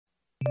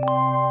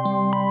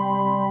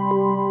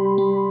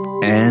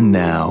And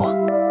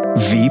now,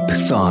 Veep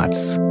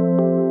Thoughts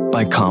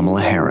by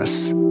Kamala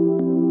Harris.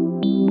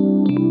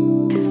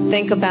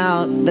 Think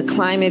about the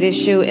climate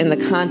issue in the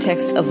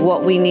context of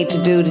what we need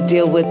to do to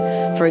deal with,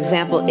 for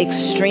example,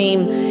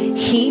 extreme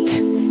heat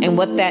and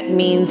what that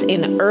means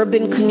in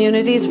urban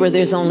communities where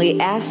there's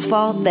only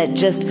asphalt that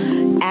just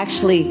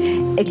actually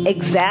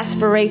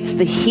exacerbates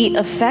the heat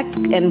effect,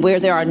 and where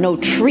there are no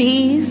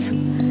trees,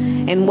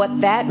 and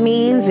what that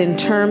means in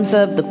terms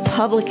of the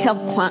public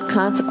health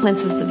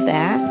consequences of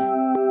that.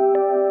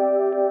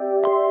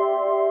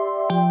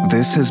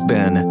 This has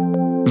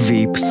been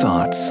Veep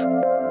Thoughts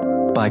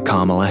by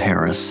Kamala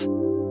Harris.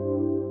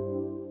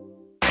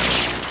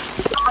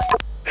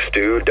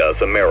 Stu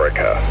Does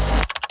America.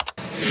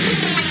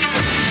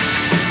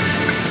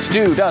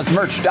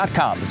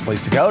 StuDoesMerch.com is the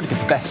place to go to get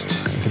the best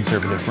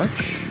conservative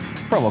merch.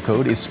 Promo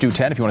code is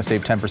Stu10 if you want to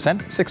save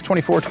 10%.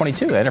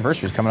 6/24/22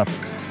 anniversary is coming up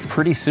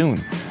pretty soon.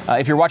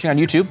 If you're watching on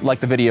YouTube, like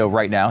the video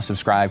right now,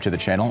 subscribe to the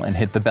channel and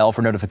hit the bell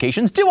for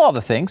notifications. Do all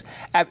the things.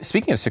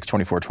 Speaking of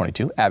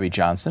 6/24/22, Abby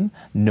Johnson,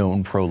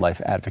 known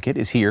pro-life advocate,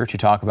 is here to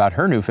talk about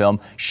her new film,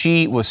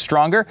 She Was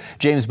Stronger.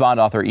 James Bond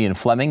author Ian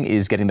Fleming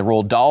is getting the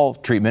Roald Dahl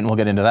treatment. We'll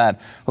get into that.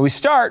 But we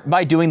start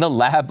by doing the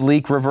lab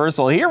leak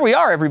reversal. Here we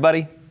are,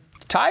 everybody.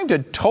 Time to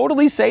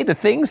totally say the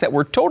things that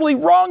were totally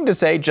wrong to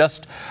say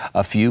just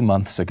a few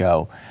months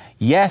ago.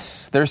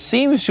 Yes, there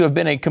seems to have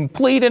been a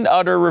complete and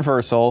utter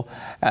reversal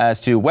as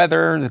to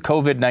whether the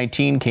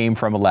COVID-19 came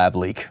from a lab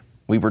leak.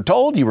 We were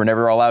told you were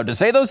never allowed to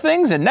say those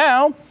things, and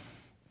now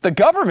the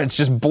government's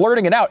just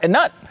blurting it out. And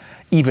not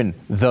even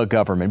the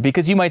government,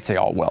 because you might say,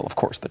 oh, well, of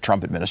course, the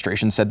Trump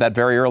administration said that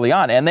very early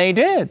on, and they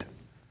did.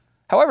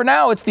 However,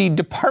 now it's the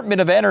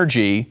Department of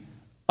Energy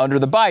under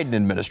the Biden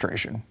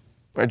administration,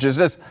 which is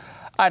this.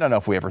 I don't know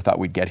if we ever thought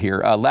we'd get here.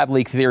 Lab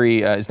leak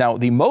theory is now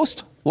the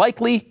most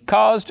likely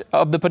cause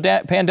of the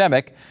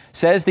pandemic,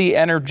 says the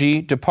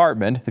Energy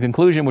Department. The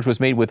conclusion, which was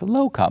made with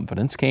low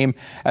confidence, came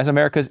as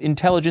America's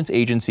intelligence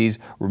agencies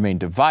remain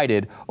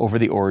divided over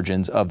the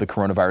origins of the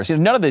coronavirus. You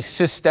know, none of the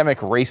systemic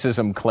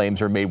racism claims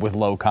are made with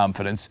low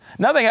confidence.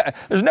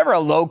 There's never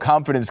a low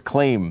confidence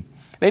claim.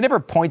 They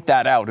never point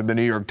that out in the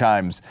New York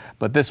Times,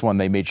 but this one,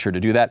 they made sure to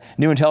do that.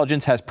 New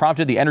intelligence has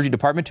prompted the Energy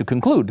Department to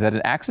conclude that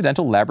an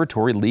accidental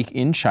laboratory leak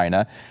in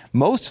China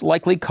most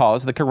likely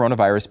caused the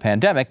coronavirus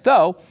pandemic,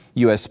 though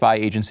U.S. spy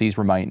agencies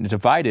remain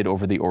divided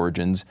over the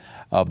origins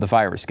of the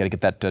virus. Got to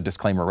get that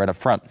disclaimer right up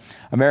front.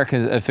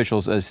 American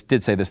officials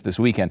did say this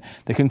weekend.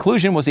 The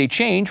conclusion was a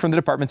change from the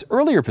department's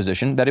earlier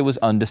position that it was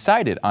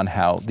undecided on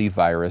how the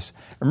virus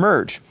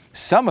emerged.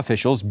 Some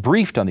officials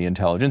briefed on the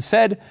intelligence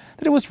said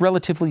that it was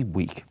relatively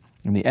weak.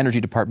 And the Energy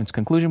Department's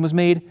conclusion was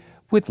made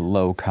with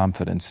low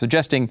confidence,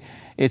 suggesting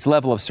its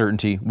level of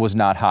certainty was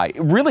not high.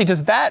 Really,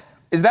 is that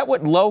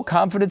what low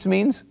confidence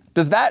means?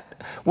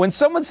 When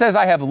someone says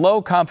I have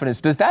low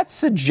confidence, does that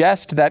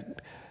suggest that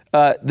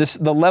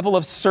the level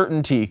of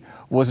certainty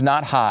was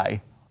not high?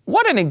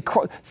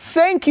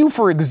 Thank you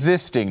for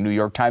existing, New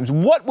York Times.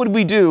 What would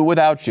we do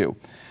without you?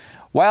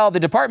 While the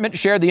department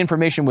shared the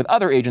information with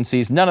other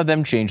agencies, none of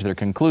them changed their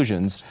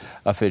conclusions,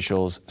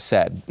 officials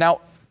said. Now,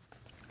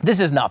 this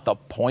is not the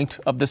point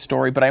of the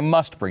story, but I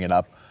must bring it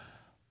up.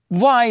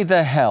 Why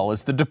the hell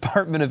is the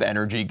Department of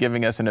Energy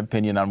giving us an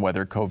opinion on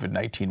whether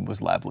COVID-19 was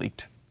lab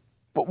leaked?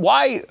 But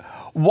why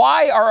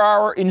are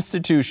our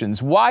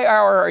institutions, why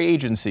are our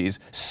agencies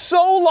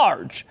so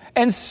large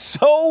and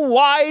so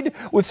wide,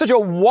 with such a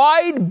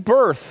wide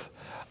berth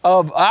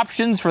of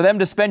options for them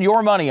to spend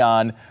your money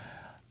on?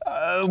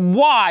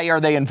 Why are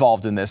they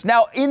involved in this?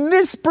 Now, in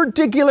this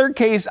particular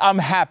case, I'm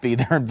happy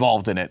they're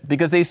involved in it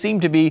because they seem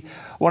to be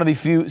one of the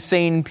few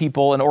sane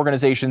people and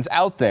organizations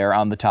out there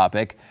on the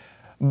topic.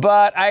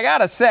 But I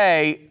gotta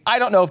say, I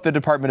don't know if the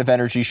Department of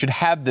Energy should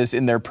have this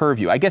in their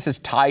purview. I guess it's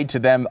tied to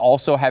them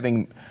also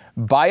having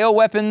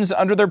bioweapons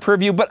under their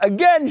purview. But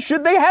again,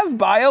 should they have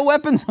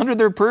bioweapons under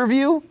their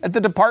purview at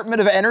the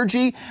Department of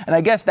Energy? And I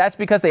guess that's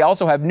because they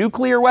also have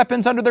nuclear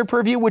weapons under their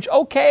purview, which,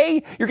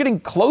 okay, you're getting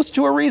close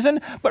to a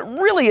reason, but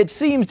really it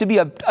seems to be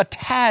a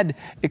tad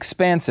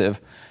expansive.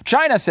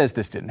 China says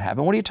this didn't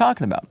happen. What are you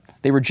talking about?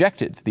 They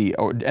rejected the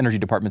Energy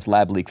Department's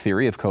lab leak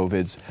theory of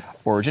COVID's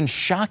origin.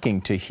 Shocking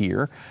to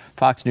hear.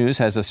 Fox News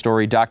has a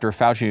story, Dr.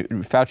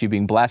 Fauci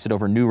being blasted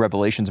over new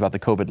revelations about the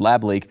COVID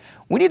lab leak.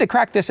 We need to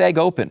crack this egg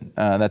open.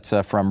 That's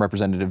from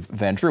Representative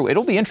Van Drew.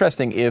 It'll be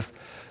interesting if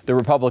the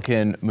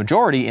Republican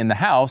majority in the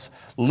House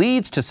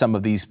leads to some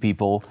of these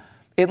people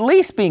at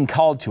least being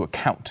called to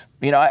account.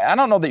 You know, I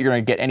don't know that you're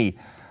going to get any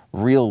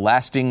real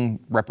lasting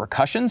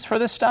repercussions for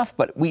this stuff,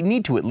 but we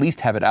need to at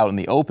least have it out in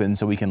the open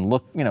so we can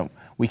look,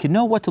 we can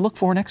know what to look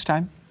for next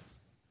time.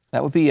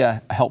 That would be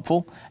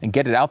helpful, and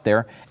get it out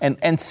there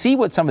and see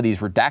what some of these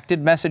redacted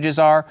messages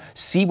are,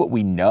 see what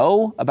we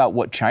know about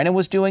what China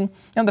was doing.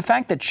 And the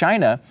fact that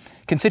China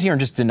can sit here and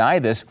just deny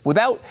this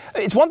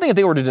it's one thing if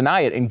they were to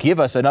deny it and give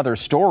us another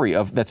story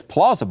that's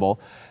plausible.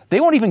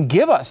 They won't even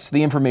give us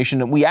the information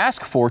that we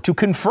ask for to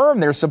confirm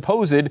their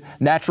supposed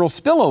natural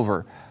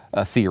spillover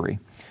theory.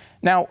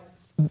 Now,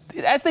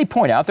 as they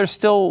point out, there's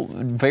still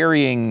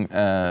varying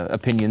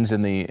opinions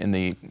in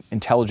the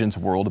intelligence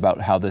world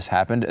about how this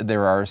happened.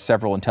 There are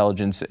several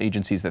intelligence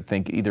agencies that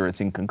think either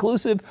it's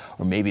inconclusive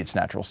or maybe it's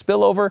natural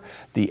spillover.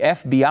 The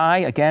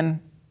FBI,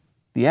 again,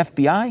 the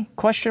FBI,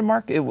 question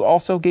mark, it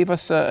also gave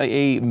us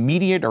a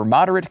immediate or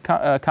moderate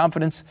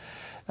confidence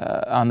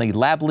on the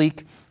lab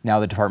leak. Now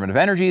the Department of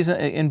Energy is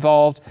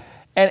involved.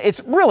 And it's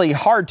really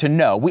hard to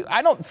know.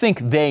 I don't think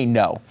they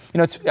know.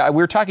 We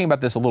were talking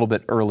about this a little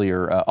bit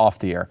earlier off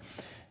the air.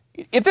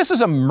 If this is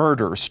a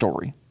murder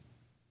story,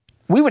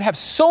 we would have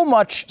so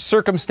much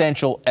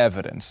circumstantial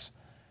evidence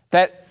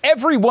that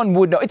everyone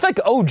would know. It's like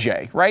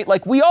OJ, right?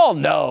 Like we all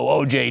know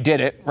OJ did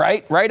it,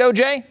 right? Right,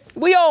 OJ?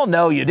 We all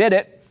know you did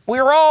it.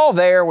 We're all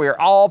there. We're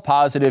all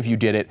positive you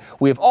did it.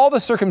 We have all the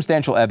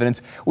circumstantial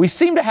evidence. We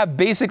seem to have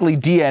basically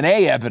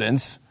DNA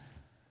evidence,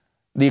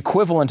 the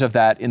equivalent of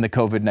that in the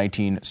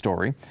COVID-19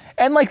 story.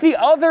 And like the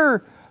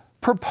other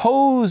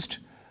proposed,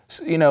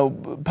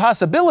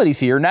 possibilities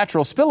here,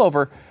 natural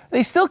spillover,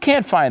 they still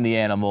can't find the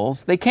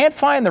animals. They can't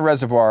find the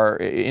reservoir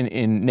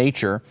in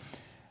nature.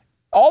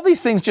 All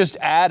these things just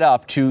add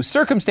up to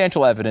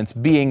circumstantial evidence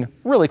being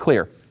really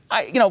clear.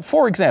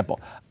 For example,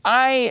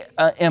 I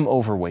am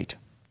overweight.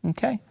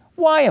 Okay.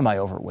 Why am I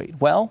overweight?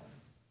 Well,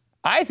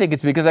 I think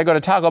it's because I go to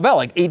Taco Bell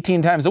like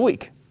 18 times a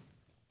week.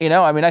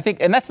 I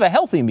think, and that's the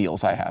healthy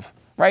meals I have.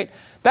 Right?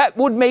 That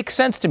would make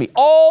sense to me.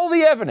 All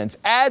the evidence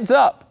adds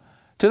up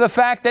to the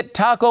fact that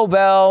Taco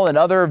Bell and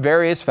other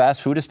various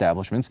fast food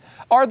establishments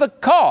are the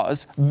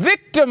cause,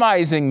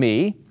 victimizing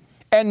me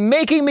and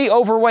making me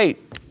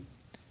overweight.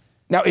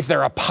 Now, is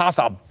there a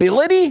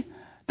possibility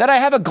that I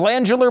have a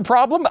glandular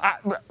problem?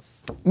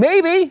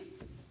 Maybe.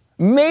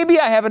 Maybe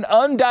I have an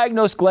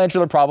undiagnosed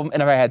glandular problem,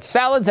 and if I had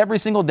salads every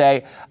single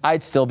day,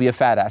 I'd still be a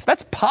fat ass.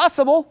 That's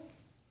possible.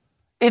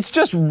 It's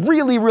just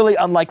really, really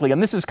unlikely.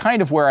 And this is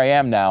kind of where I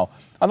am now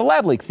on the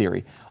lab leak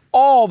theory.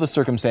 All the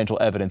circumstantial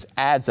evidence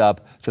adds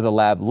up to the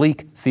lab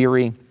leak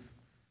theory.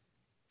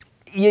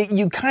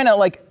 You kind of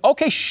like,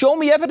 okay, show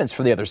me evidence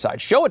for the other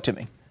side. Show it to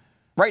me.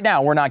 Right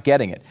now, we're not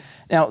getting it.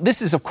 Now,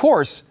 this is, of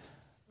course,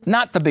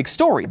 not the big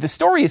story. The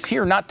story is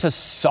here not to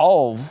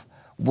solve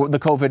the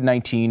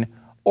COVID-19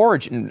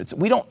 origin.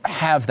 We don't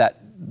have that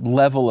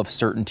level of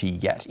certainty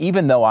yet,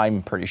 even though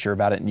I'm pretty sure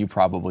about it and you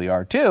probably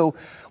are too.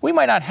 We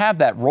might not have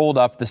that rolled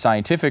up the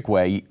scientific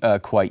way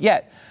quite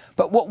yet.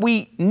 But what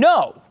we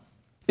know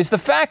is the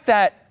fact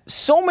that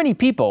so many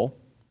people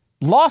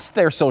lost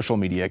their social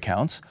media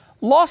accounts,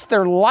 lost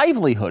their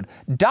livelihood.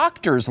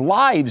 Doctors'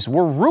 lives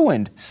were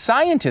ruined.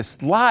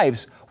 Scientists'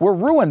 lives were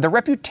ruined. Their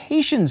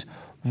reputations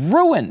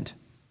ruined.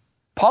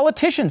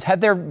 Politicians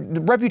had their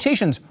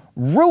reputations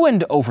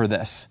ruined over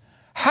this.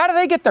 How do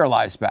they get their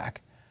lives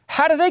back?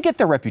 How do they get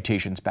their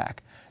reputations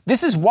back?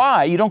 This is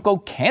why you don't go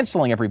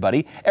canceling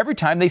everybody every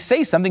time they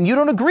say something you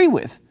don't agree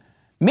with.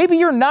 Maybe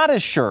you're not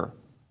as sure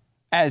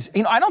as,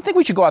 I don't think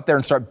we should go out there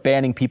and start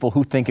banning people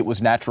who think it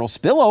was natural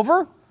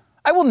spillover.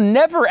 I will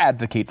never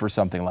advocate for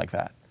something like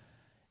that.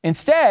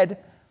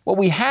 Instead, what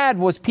we had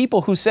was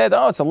people who said,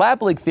 it's a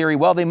lab leak theory.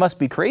 Well, they must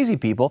be crazy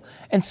people.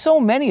 And so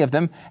many of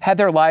them had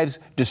their lives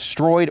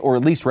destroyed, or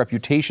at least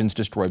reputations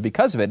destroyed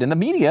because of it. And the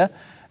media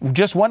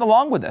just went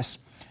along with this.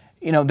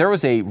 There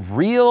was a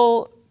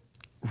real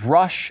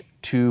rush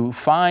to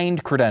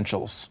find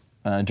credentials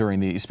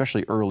during the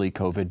especially early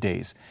COVID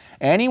days.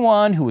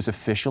 Anyone who was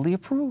officially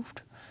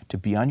approved to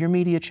be on your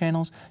media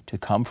channels, to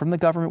come from the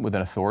government with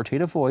an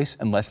authoritative voice,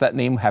 unless that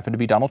name happened to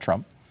be Donald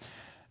Trump,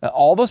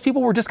 all those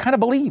people were just kind of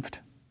believed.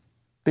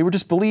 They were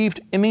just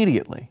believed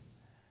immediately.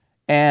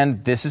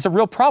 And this is a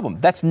real problem.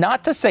 That's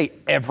not to say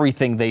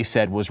everything they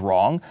said was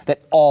wrong,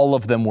 that all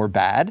of them were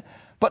bad,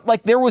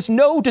 but there was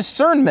no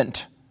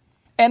discernment.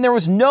 And there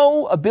was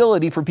no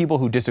ability for people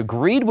who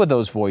disagreed with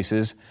those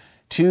voices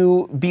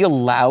to be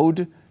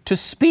allowed to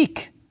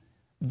speak.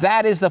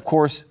 That is, of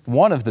course,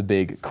 one of the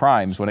big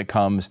crimes when it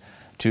comes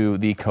to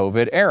the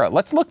COVID era.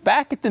 Let's look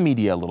back at the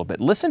media a little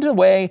bit. Listen to the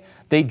way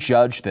they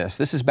judge this.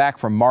 This is back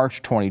from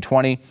March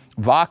 2020.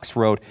 Vox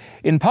wrote,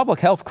 "In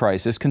public health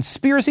crisis,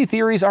 conspiracy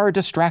theories are a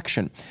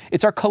distraction.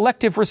 It's our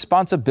collective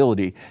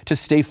responsibility to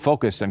stay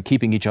focused on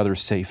keeping each other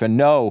safe. And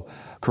no,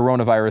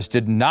 coronavirus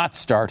did not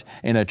start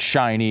in a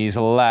Chinese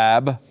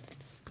lab."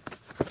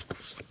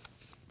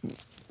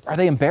 Are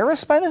they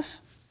embarrassed by this?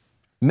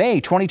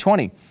 May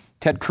 2020.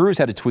 Ted Cruz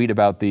had a tweet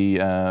about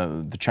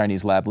the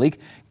Chinese lab leak.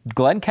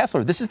 Glenn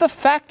Kessler, this is the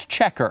fact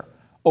checker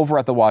over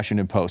at the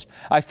Washington Post.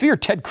 "I fear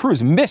Ted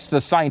Cruz missed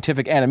the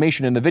scientific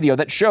animation in the video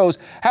that shows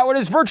how it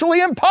is virtually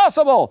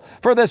impossible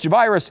for this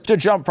virus to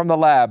jump from the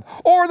lab,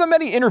 or the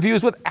many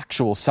interviews with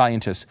actual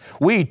scientists.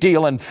 We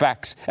deal in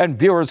facts, and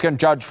viewers can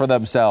judge for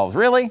themselves."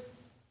 Really?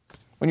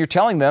 When you're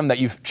telling them that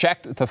you've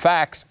checked the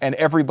facts and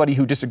everybody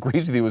who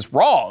disagrees with you is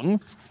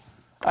wrong,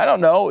 I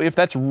don't know if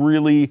that's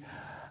really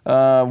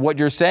what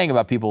you're saying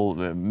about people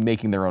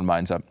making their own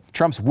minds up.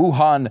 Trump's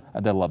Wuhan, I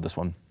love this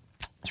one.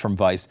 It's from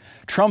Vice.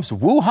 "Trump's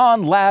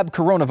Wuhan lab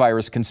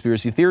coronavirus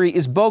conspiracy theory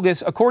is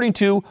bogus, according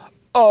to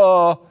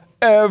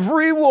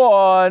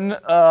everyone.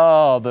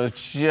 Oh, the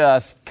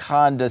just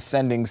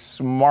condescending,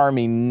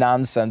 smarmy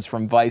nonsense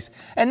from Vice.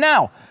 And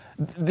now,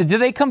 do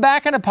they come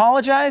back and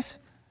apologize?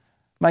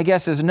 My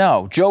guess is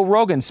no. Joe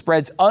Rogan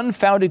spreads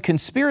unfounded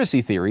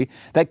conspiracy theory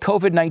that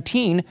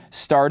COVID-19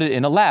 started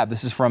in a lab.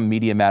 This is from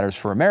Media Matters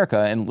for America.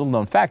 And little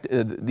known fact,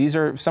 these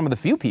are some of the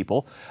few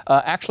people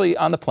actually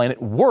on the planet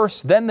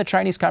worse than the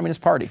Chinese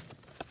Communist Party.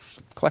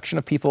 Collection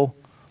of people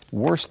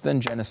worse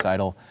than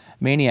genocidal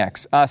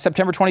maniacs.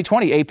 September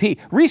 2020, AP.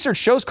 Research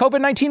shows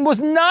COVID-19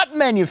 was not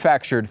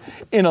manufactured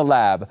in a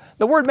lab.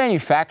 The word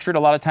manufactured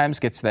a lot of times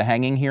gets the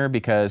hanging here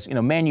because,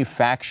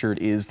 manufactured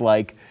is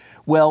like,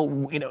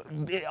 well,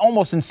 it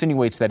almost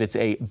insinuates that it's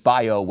a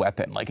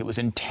bioweapon, like it was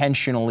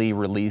intentionally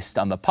released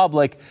on the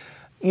public.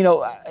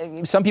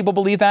 Some people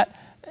believe that.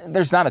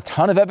 There's not a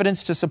ton of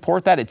evidence to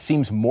support that. It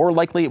seems more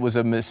likely it was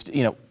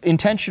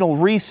intentional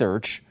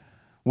research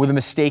with a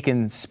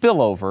mistaken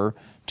spillover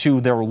to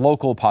their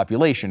local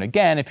population.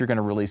 Again, if you're going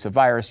to release a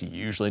virus, you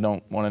usually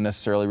don't want to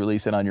necessarily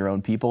release it on your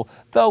own people,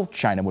 though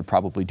China would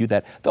probably do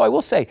that. Though I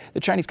will say the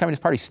Chinese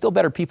Communist Party is still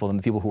better people than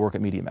the people who work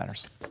at Media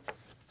Matters.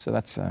 So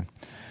that's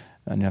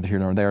neither here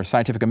nor there.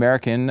 Scientific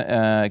American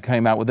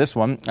came out with this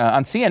one.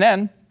 On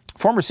CNN,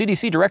 former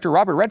CDC Director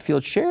Robert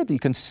Redfield shared the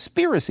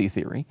conspiracy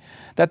theory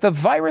that the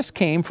virus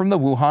came from the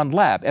Wuhan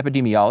lab.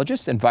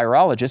 Epidemiologists and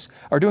virologists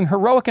are doing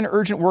heroic and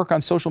urgent work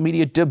on social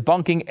media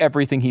debunking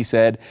everything he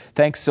said.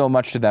 Thanks so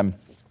much to them.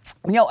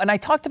 And I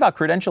talked about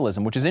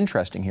credentialism, which is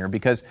interesting here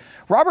because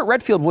Robert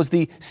Redfield was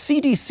the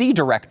CDC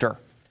director.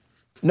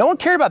 No one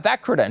cared about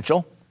that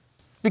credential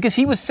because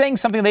he was saying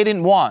something they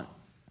didn't want.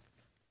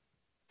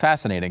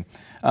 Fascinating.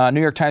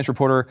 New York Times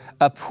reporter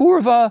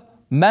Apurva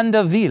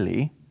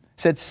Mandavili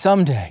said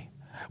someday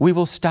we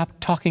will stop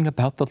talking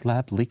about the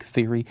lab leak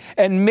theory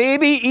and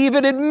maybe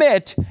even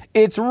admit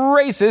its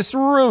racist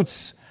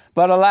roots.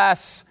 But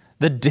alas,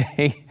 the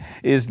day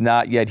is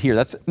not yet here.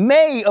 That's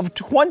May of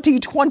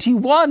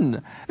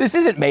 2021. This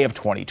isn't May of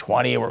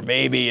 2020, or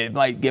maybe it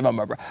might give them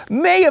a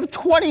May of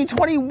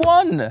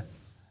 2021.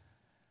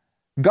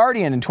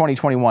 Guardian in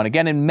 2021,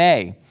 again in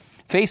May.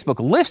 Facebook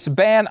lifts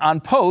ban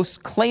on posts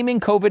claiming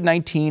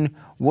COVID-19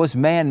 was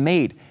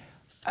man-made.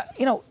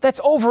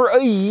 That's over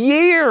a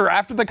year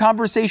after the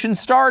conversation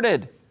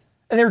started.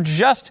 And they're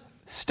just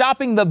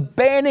stopping the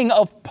banning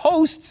of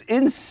posts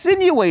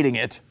insinuating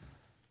it.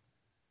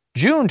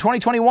 June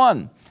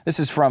 2021. This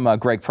is from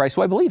Greg Price,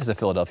 who I believe is a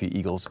Philadelphia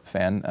Eagles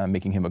fan,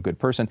 making him a good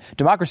person.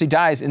 Democracy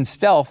dies in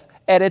stealth,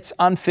 edits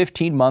on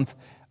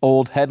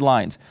 15-month-old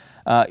headlines.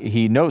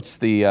 He notes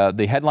the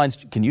headlines.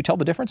 Can you tell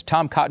the difference?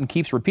 Tom Cotton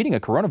keeps repeating a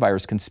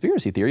coronavirus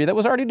conspiracy theory that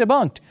was already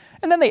debunked.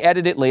 And then they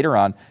edit it later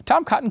on.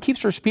 Tom Cotton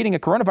keeps repeating a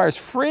coronavirus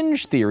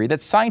fringe theory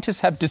that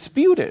scientists have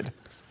disputed.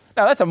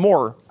 Now, that's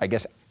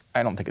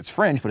I don't think it's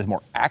fringe, but it's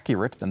more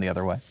accurate than the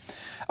other way.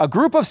 A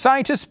group of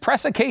scientists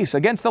press a case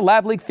against the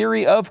lab leak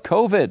theory of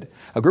COVID.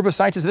 A group of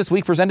scientists this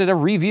week presented a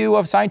review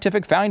of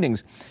scientific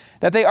findings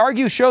that they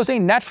argue shows a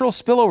natural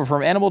spillover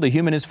from animal to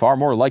human is far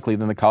more likely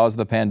than the cause of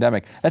the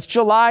pandemic. That's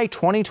July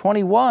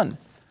 2021.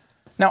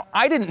 Now,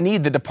 I didn't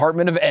need the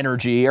Department of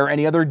Energy or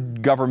any other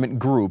government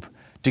group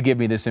to give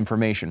me this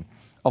information.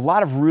 A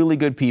lot of really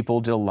good people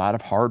did a lot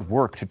of hard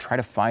work to try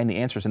to find the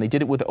answers, and they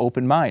did it with an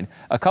open mind.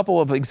 A couple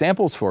of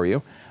examples for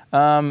you.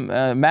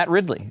 Matt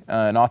Ridley,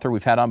 an author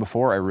we've had on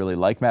before. I really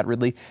like Matt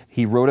Ridley.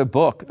 He wrote a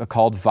book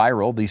called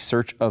Viral, The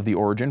Search of the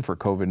Origin for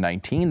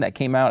COVID-19. That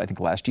came out, I think,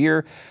 last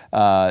year.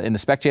 In The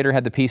Spectator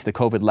had the piece, The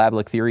COVID lab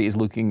leak theory is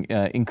looking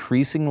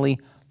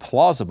increasingly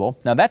plausible.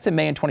 Now, that's in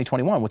May in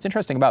 2021. What's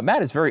interesting about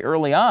Matt is very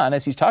early on,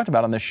 as he's talked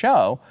about on the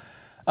show,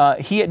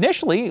 he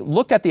initially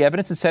looked at the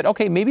evidence and said,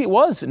 okay, maybe it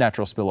was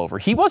natural spillover.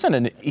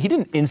 He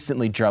didn't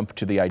instantly jump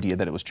to the idea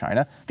that it was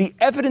China. The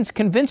evidence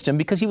convinced him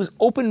because he was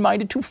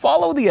open-minded to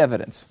follow the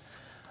evidence.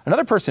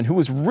 Another person who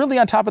was really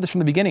on top of this from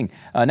the beginning,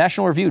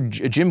 National Review,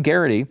 Jim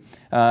Garrity,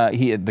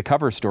 the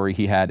cover story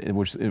he had,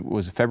 which it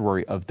was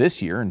February of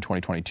this year in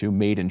 2022,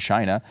 Made in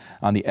China,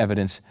 on the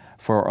evidence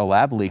for a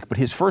lab leak. But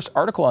his first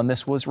article on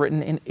this was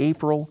written in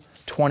April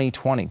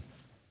 2020.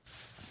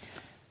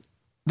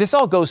 This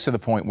all goes to the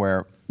point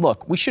where,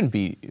 look, we shouldn't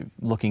be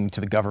looking to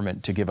the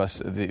government to give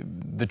us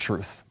the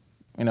truth.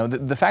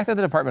 The fact that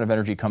the Department of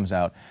Energy comes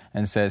out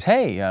and says,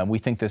 hey, we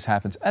think this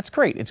happens, that's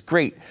great. It's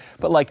great.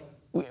 But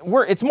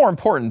it's more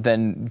important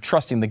than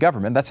trusting the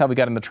government. That's how we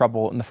got into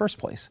trouble in the first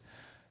place.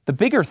 The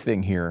bigger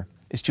thing here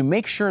is to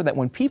make sure that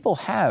when people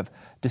have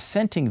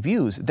dissenting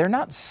views, they're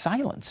not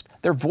silenced.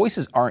 Their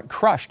voices aren't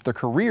crushed. Their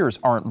careers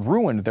aren't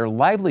ruined. Their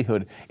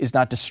livelihood is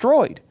not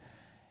destroyed.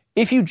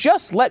 If you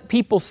just let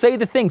people say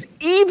the things,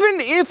 even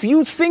if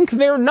you think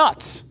they're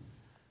nuts,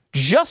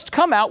 just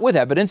come out with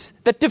evidence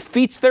that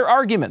defeats their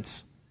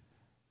arguments.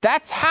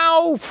 That's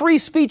how free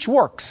speech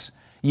works.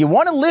 You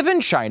want to live in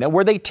China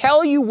where they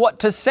tell you what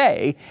to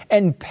say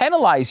and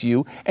penalize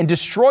you and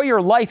destroy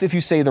your life if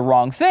you say the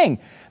wrong thing.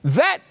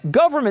 That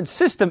government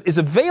system is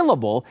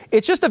available.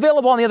 It's just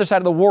available on the other side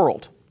of the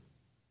world.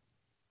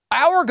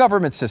 Our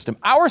government system,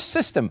 our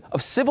system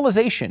of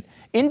civilization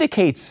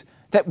indicates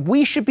that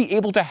we should be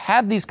able to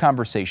have these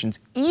conversations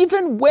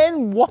even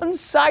when one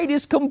side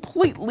is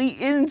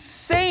completely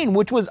insane,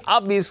 which was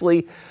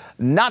obviously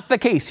not the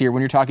case here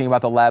when you're talking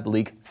about the lab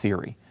leak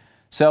theory.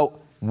 So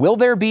will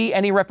there be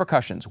any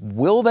repercussions?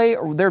 Will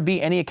there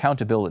be any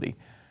accountability?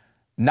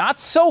 Not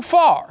so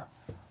far,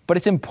 but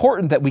it's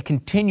important that we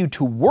continue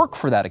to work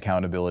for that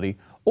accountability,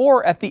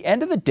 or at the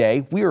end of the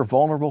day, we are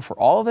vulnerable for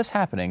all of this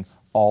happening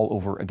all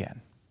over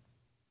again.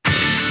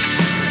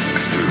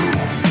 Stu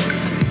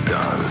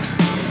does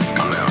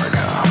America.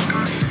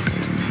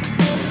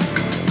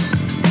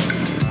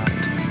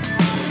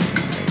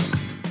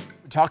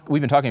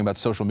 We've been talking about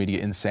social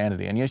media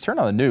insanity, and you turn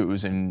on the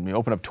news and you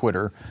open up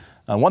Twitter,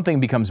 one thing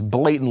becomes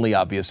blatantly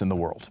obvious in the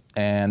world,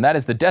 and that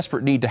is the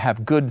desperate need to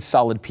have good,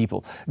 solid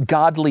people.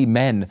 Godly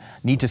men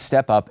need to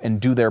step up and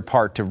do their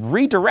part to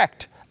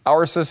redirect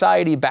our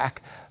society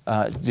back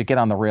to get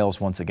on the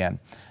rails once again.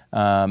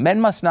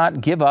 Men must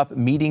not give up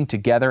meeting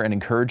together and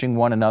encouraging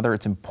one another.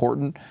 It's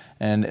important.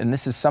 And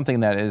this is something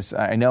that is,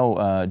 I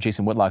know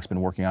Jason Whitlock's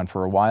been working on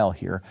for a while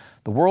here.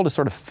 The world is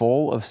sort of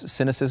full of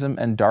cynicism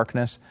and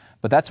darkness,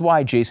 but that's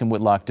why Jason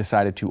Whitlock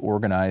decided to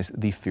organize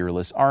the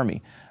Fearless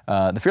Army.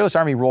 The Fearless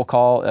Army roll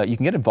call, you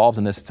can get involved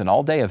in this. It's an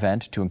all-day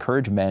event to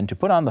encourage men to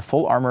put on the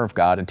full armor of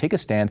God and take a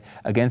stand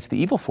against the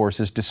evil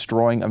forces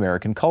destroying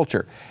American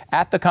culture.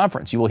 At the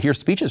conference, you will hear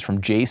speeches from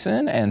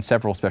Jason and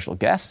several special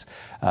guests.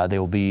 They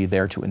will be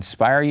there to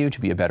inspire you to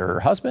be a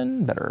better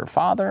husband, better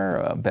father,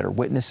 a better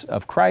witness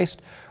of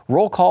Christ.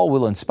 Roll call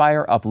will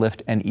inspire,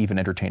 uplift, and even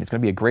entertain. It's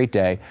going to be a great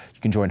day.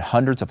 You can join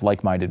hundreds of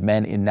like-minded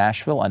men in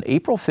Nashville on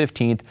April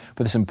 15th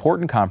for this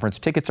important conference.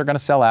 Tickets are going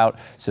to sell out,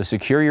 so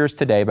secure yours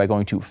today by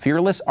going to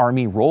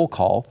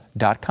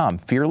fearlessarmyrollcall.com.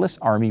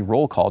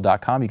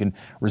 Fearlessarmyrollcall.com. You can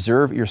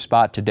reserve your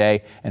spot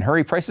today. And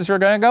hurry, prices are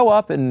going to go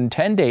up in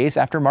 10 days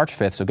after March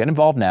 5th, so get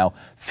involved now.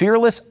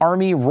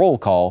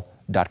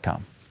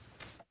 Fearlessarmyrollcall.com.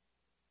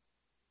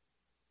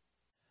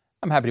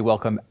 I'm happy to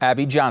welcome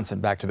Abby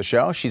Johnson back to the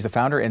show. She's the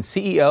founder and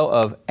CEO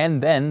of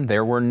And Then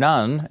There Were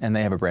None, and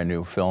they have a brand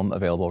new film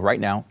available right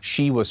now,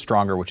 She Was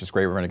Stronger, which is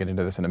great. We're going to get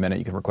into this in a minute.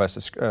 You can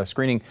request a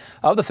screening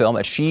of the film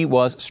at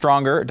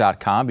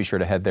shewasstronger.com. Be sure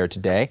to head there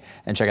today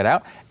and check it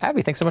out.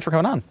 Abby, thanks so much for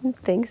coming on.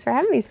 Thanks for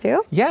having me,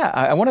 Stu. Yeah,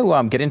 I want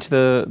to get into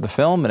the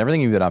film and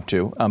everything you've been up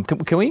to.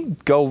 Can we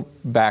go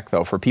back,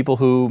 though, for people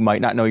who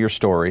might not know your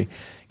story?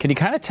 Can you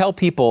kind of tell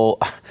people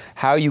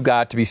how you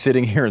got to be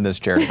sitting here in this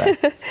chair today?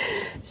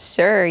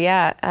 Sure,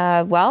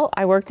 yeah. Well,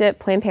 I worked at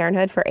Planned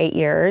Parenthood for 8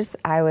 years.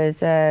 I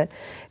was a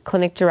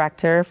clinic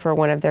director for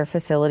one of their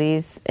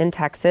facilities in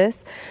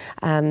Texas,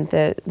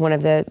 one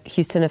of the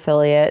Houston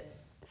affiliate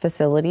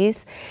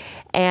facilities.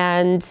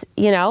 And,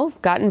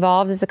 got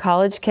involved as a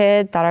college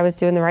kid, thought I was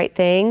doing the right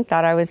thing,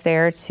 thought I was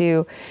there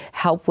to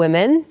help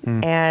women,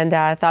 and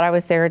thought I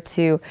was there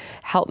to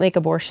help make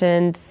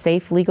abortion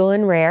safe, legal,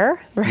 and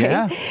rare, right?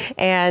 Yeah.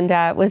 And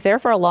was there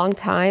for a long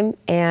time.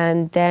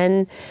 And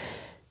then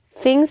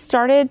things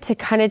started to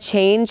kind of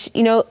change.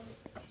 The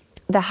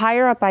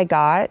higher up I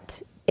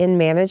got in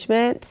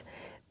management,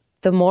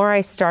 the more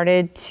I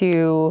started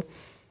to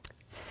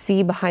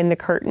see behind the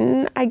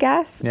curtain, I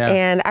guess. Yeah.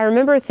 And I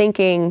remember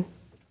thinking,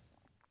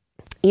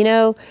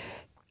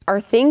 are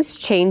things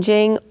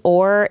changing,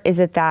 or is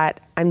it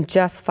that I'm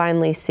just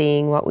finally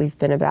seeing what we've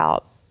been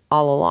about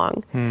all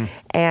along?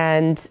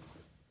 And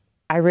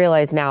I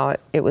realize now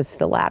it was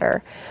the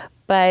latter.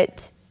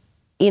 But,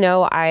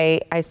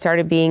 I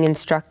started being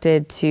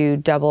instructed to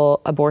double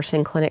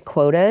abortion clinic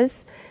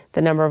quotas,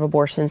 the number of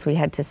abortions we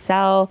had to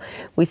sell.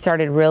 We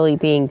started really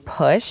being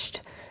pushed.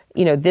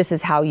 This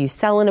is how you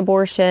sell an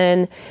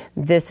abortion.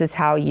 This is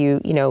how you,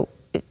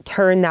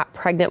 turn that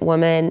pregnant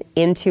woman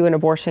into an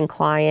abortion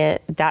client.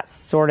 That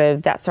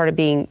started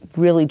being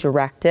really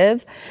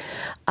directive.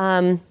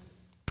 And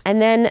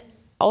then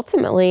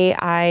ultimately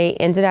I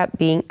ended up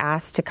being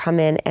asked to come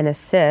in and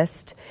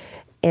assist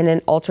in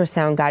an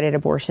ultrasound guided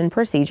abortion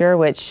procedure,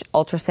 which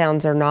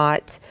ultrasounds are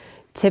not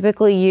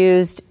typically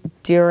used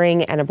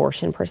during an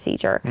abortion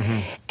procedure.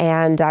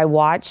 And I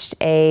watched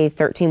a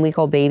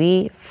 13-week-old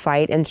baby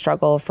fight and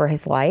struggle for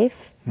his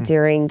life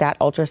during that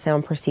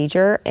ultrasound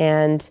procedure.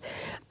 And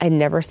I'd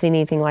never seen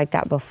anything like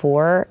that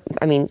before.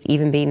 I mean,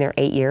 even being there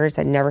 8 years,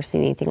 I'd never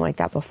seen anything like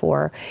that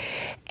before.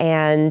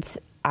 And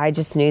I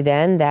just knew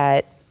then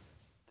that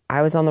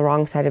I was on the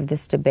wrong side of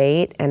this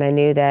debate, and I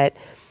knew that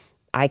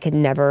I could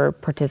never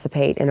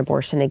participate in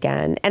abortion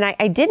again. And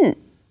I didn't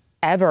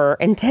ever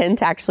intend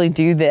to actually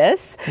do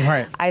this.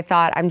 Right. I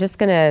thought I'm just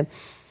going to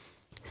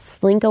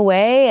slink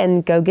away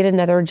and go get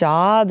another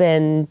job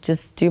and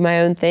just do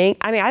my own thing.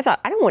 I mean, I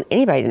thought I don't want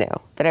anybody to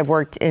know that I've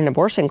worked in an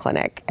abortion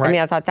clinic. Right. I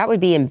mean, I thought that would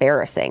be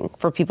embarrassing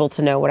for people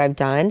to know what I've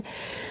done.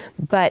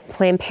 But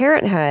Planned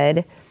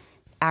Parenthood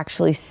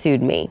actually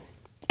sued me,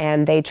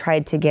 and they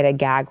tried to get a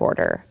gag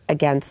order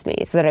against me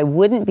so that I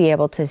wouldn't be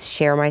able to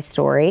share my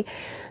story,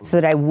 so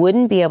that I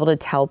wouldn't be able to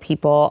tell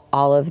people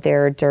all of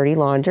their dirty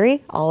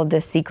laundry, all of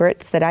the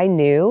secrets that I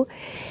knew.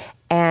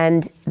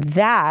 And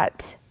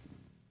that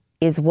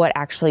is what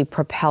actually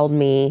propelled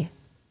me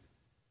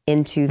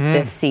into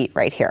this seat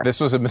right here. This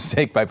was a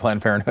mistake by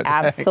Planned Parenthood.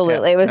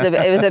 Absolutely. It was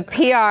a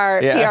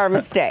PR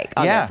mistake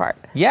on their part.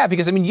 Yeah,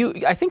 because I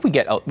mean, I think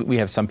we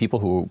have some people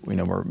who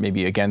were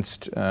maybe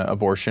against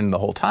abortion the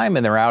whole time,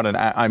 and they're out, and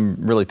I'm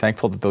really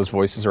thankful that those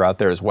voices are out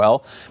there as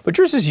well. But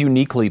yours is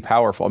uniquely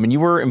powerful. I mean, you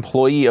were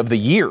Employee of the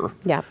Year.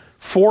 Yeah.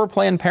 For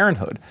Planned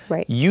Parenthood.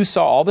 Right. You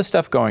saw all this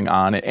stuff going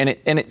on, and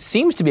it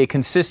seems to be a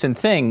consistent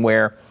thing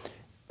where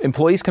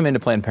employees come into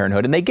Planned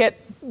Parenthood and they get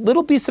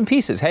little bits and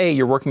pieces. Hey,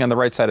 you're working on the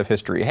right side of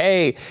history.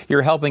 Hey,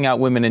 you're helping out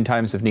women in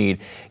times of need.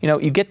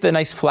 You get the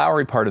nice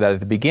flowery part of that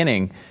at the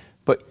beginning,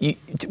 but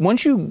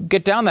once you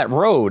get down that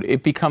road,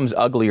 it becomes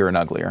uglier and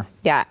uglier.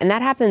 Yeah, and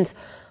that happens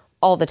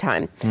all the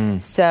time.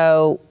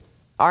 So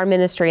our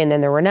ministry, and then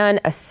There Were None,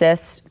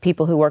 assists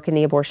people who work in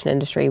the abortion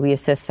industry. We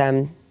assist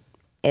them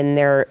in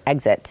their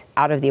exit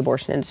out of the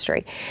abortion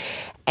industry.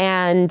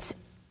 And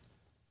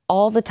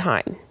all the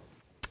time,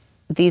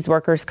 these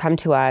workers come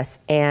to us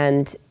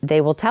and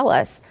they will tell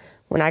us,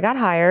 when I got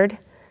hired,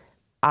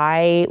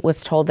 I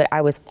was told that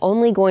I was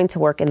only going to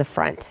work in the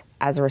front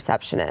as a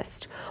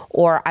receptionist,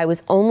 or I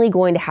was only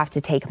going to have to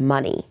take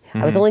money.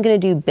 I was only going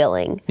to do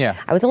billing. Yeah.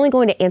 I was only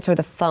going to answer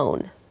the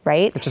phone,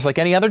 right? Just like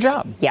any other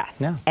job. Yes.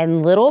 Yeah.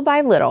 And little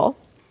by little,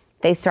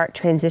 they start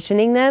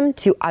transitioning them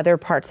to other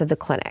parts of the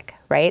clinic,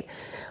 right?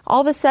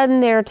 All of a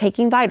sudden, they're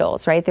taking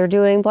vitals, right? They're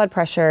doing blood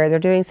pressure, they're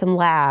doing some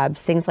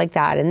labs, things like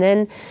that. And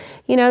then,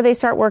 they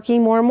start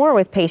working more and more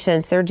with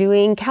patients. They're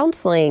doing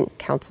counseling,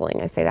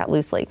 I say that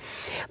loosely,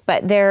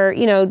 but they're,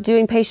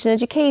 doing patient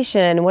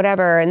education,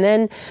 whatever. And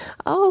then,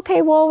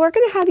 okay, well, we're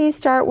going to have you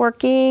start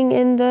working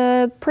in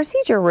the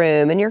procedure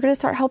room, and you're going to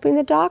start helping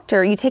the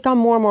doctor. You take on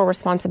more and more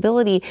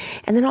responsibility.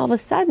 And then all of a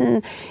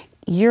sudden,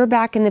 you're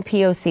back in the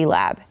POC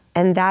lab.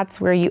 And that's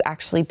where you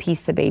actually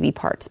piece the baby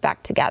parts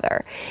back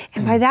together.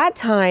 And by that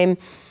time,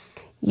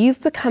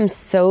 you've become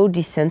so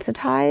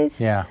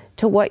desensitized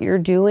to what you're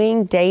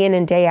doing day in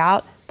and day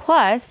out.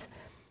 Plus,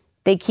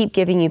 they keep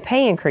giving you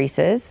pay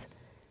increases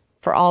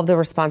for all of the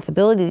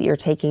responsibility that you're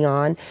taking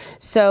on.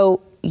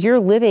 So you're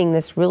living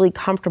this really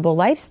comfortable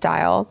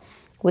lifestyle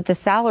with the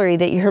salary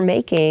that you're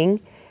making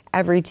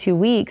every 2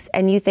 weeks.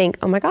 And you think,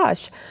 oh my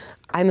gosh,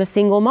 I'm a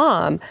single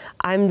mom.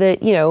 I'm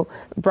the,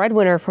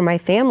 breadwinner for my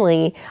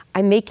family.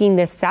 I'm making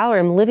this salary.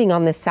 I'm living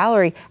on this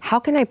salary. How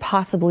can I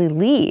possibly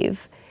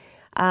leave?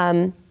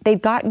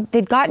 They've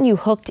gotten you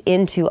hooked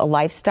into a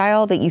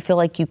lifestyle that you feel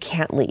like you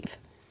can't leave.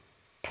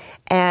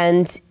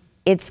 And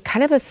it's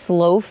kind of a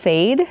slow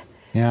fade.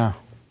 Yeah.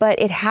 But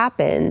it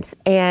happens.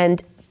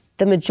 And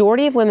the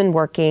majority of women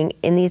working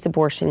in these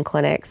abortion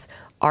clinics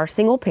are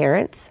single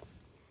parents.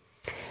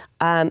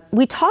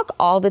 We talk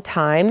all the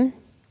time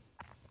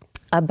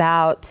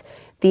about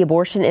the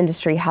abortion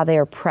industry, how they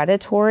are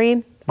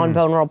predatory on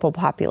vulnerable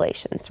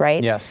populations,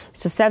 right? Yes.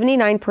 So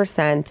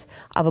 79%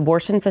 of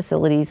abortion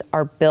facilities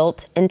are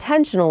built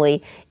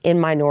intentionally in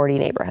minority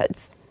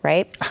neighborhoods,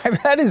 right?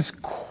 That is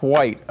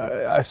quite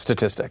a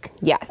statistic.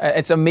 Yes.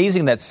 It's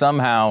amazing that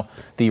somehow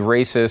the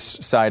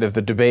racist side of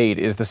the debate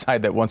is the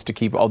side that wants to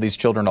keep all these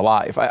children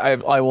alive.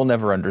 I will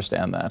never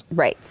understand that.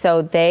 Right.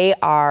 So they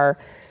are...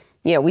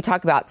 we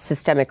talk about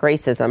systemic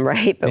racism,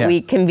 right? But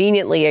we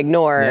conveniently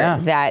ignore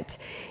that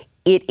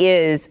it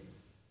is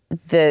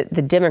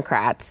the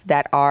Democrats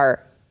that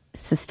are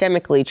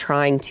systemically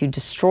trying to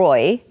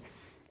destroy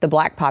the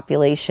black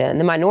population,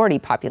 the minority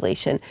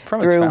population,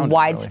 through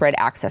widespread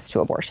access to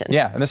abortion.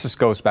 Yeah, and this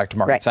goes back to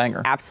Margaret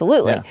Sanger.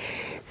 Absolutely. Yeah.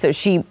 So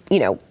she,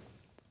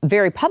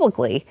 very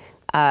publicly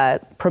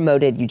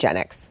promoted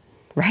eugenics,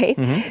 right?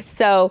 Mm-hmm.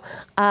 So,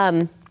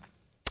 and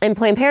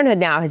Planned Parenthood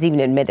now has even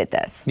admitted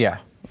this. Yeah.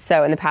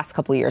 So in the past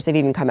couple of years, they've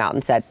even come out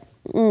and said,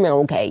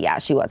 okay, yeah,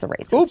 she was a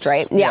racist, Oops.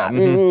 right? Yeah,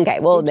 okay,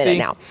 we'll admit it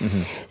now.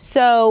 Mm-hmm.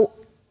 So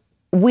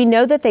we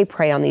know that they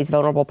prey on these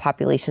vulnerable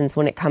populations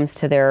when it comes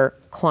to their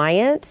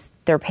clients,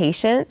 their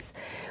patients,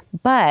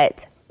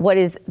 but what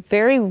is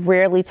very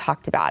rarely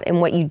talked about,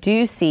 and what you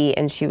do see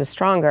in She Was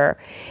Stronger,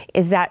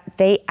 is that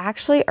they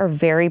actually are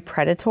very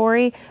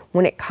predatory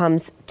when it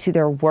comes to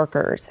their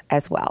workers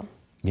as well.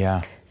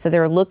 Yeah. So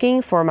they're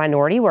looking for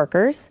minority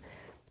workers.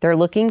 They're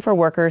looking for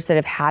workers that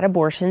have had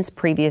abortions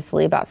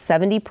previously. About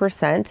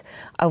 70%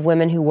 of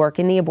women who work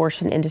in the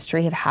abortion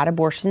industry have had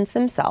abortions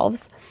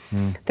themselves.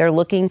 They're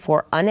looking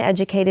for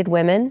uneducated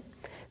women.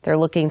 They're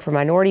looking for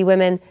minority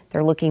women.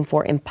 They're looking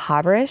for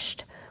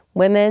impoverished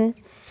women.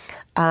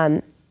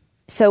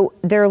 So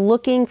they're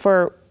looking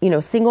for,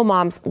 single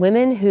moms,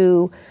 women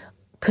who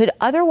could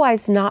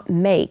otherwise not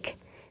make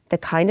the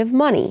kind of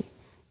money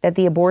that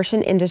the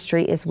abortion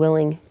industry is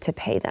willing to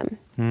pay them.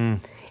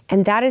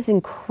 And that is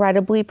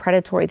incredibly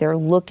predatory. They're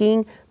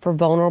looking for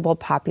vulnerable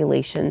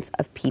populations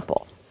of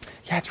people.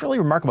 Yeah, it's really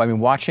remarkable. I mean,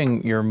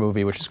 watching your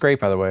movie, which is great,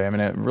 by the way. I mean,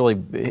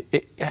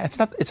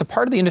 it's a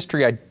part of the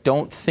industry I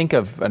don't think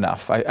of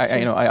enough.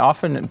 I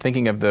often am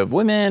thinking of the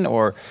women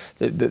or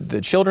the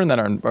children that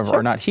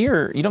are not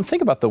here. You don't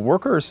think about the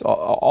workers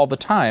all the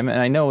time, and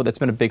I know that's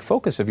been a big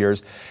focus of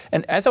yours.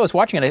 And as I was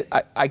watching it,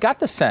 I got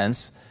the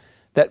sense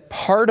that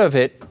part of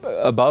it,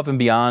 above and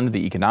beyond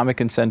the economic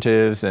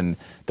incentives and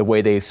the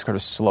way they sort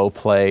of slow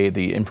play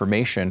the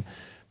information,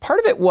 part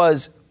of it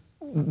was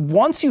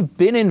once you've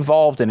been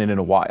involved in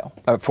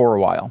it for a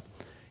while,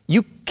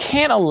 you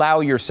can't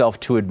allow yourself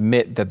to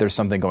admit that there's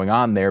something going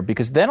on there,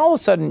 because then all of a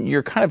sudden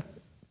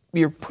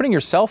you're putting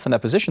yourself in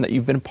that position that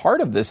you've been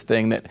part of this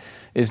thing that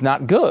is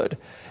not good.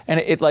 And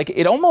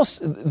it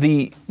almost,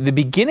 the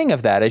beginning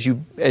of that, as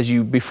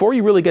you before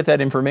you really get that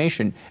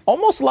information,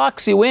 almost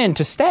locks you in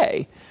to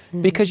stay.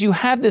 Because you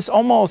have this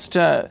almost,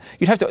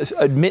 you'd have to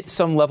admit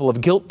some level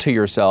of guilt to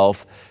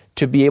yourself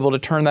to be able to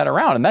turn that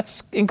around. And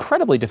that's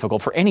incredibly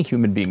difficult for any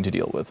human being to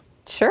deal with.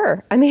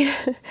 Sure. I mean,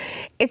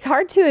 it's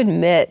hard to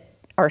admit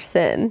our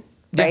sin,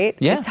 right?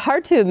 Yeah. It's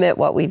hard to admit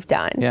what we've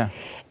done. Yeah.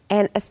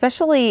 And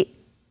especially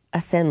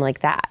a sin like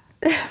that,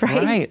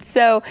 right?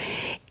 So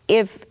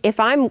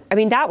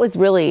that was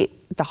really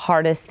the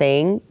hardest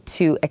thing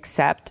to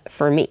accept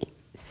for me.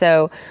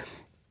 So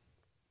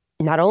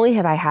not only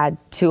have I had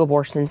 2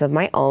 abortions of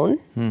my own,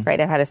 right?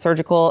 I've had a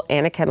surgical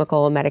and a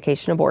chemical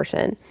medication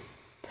abortion,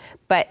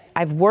 but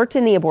I've worked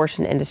in the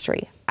abortion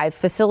industry. I've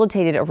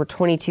facilitated over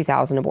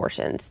 22,000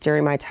 abortions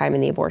during my time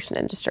in the abortion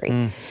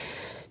industry.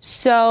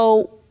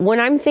 So when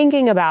I'm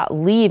thinking about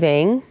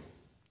leaving,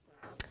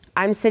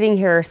 I'm sitting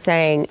here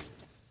saying,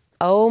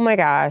 oh my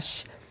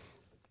gosh,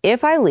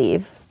 if I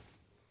leave,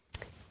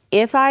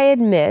 if I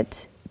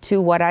admit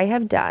to what I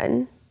have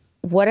done,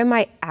 what am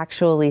I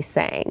actually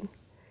saying?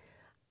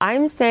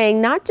 I'm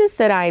saying not just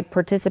that I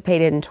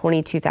participated in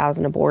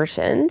 22,000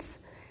 abortions,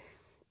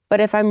 but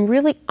if I'm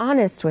really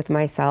honest with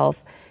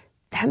myself,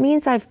 that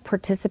means I've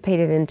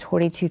participated in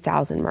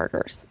 22,000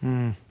 murders.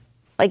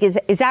 Like, is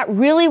that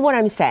really what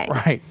I'm saying?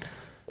 Right.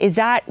 Is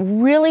that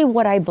really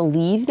what I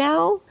believe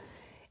now?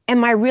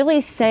 Am I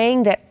really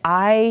saying that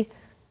I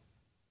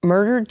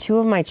murdered 2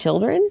 of my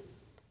children?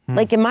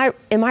 Like, am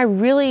I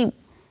really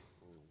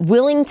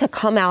willing to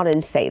come out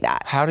and say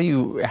that? How do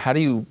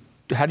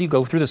you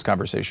go through this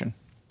conversation?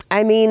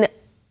 I mean,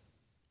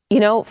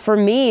 for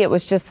me, it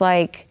was just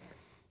like,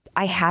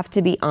 I have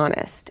to be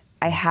honest.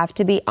 I have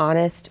to be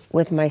honest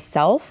with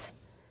myself.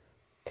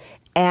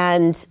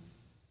 And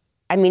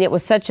I mean, it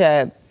was such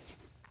and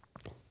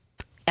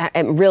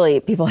really,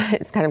 people,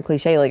 it's kind of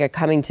cliche, like a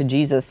coming to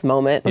Jesus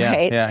moment,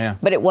 right? Yeah.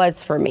 But it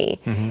was for me.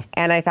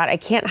 And I thought, I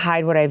can't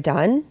hide what I've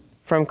done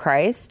from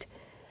Christ.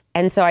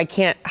 And so I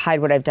can't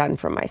hide what I've done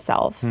from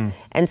myself.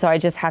 And so I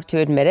just have to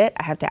admit it.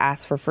 I have to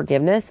ask for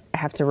forgiveness. I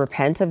have to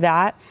repent of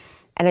that.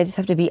 And I just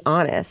have to be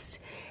honest.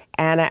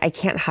 And I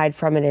can't hide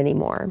from it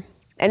anymore.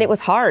 And it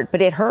was hard,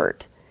 but it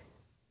hurt,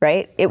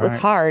 right? It was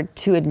hard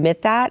to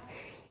admit that.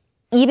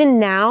 Even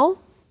now,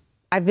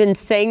 I've been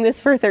saying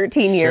this for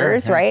 13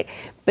 years, right?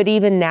 But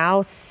even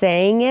now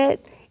saying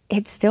it,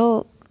 it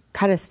still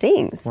kind of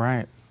stings.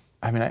 Right.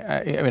 I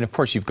mean, of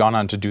course, you've gone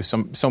on to do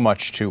so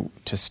much to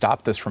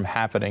stop this from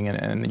happening,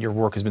 and your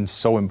work has been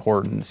so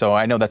important. So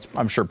I know that's,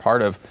 I'm sure,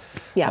 part of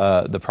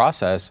the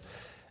process.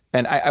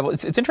 And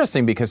it's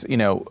interesting because,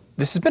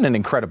 this has been an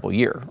incredible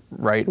year,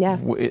 right? Yeah.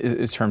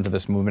 In terms of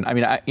this movement. I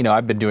mean,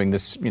 I've been doing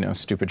this,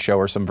 stupid show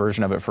or some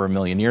version of it for 1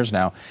 million years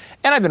now.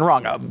 And I've been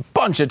wrong a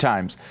bunch of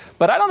times.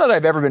 But I don't know that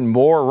I've ever been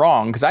more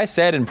wrong, because I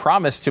said and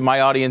promised to my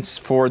audience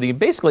for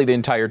basically the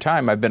entire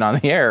time I've been on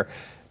the air,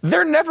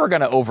 they're never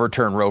going to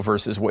overturn Roe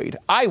versus Wade.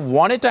 I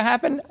want it to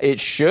happen. It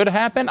should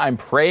happen. I'm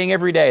praying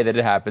every day that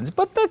it happens.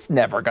 But that's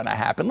never going to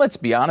happen. Let's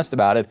be honest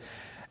about it.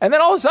 And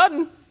then all of a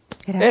sudden,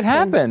 it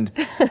happened.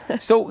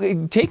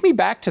 So take me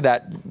back to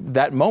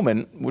that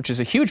moment, which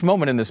is a huge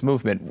moment in this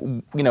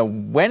movement.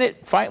 When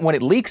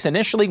it leaks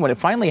initially, when it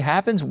finally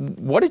happens,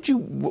 what did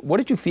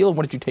you feel and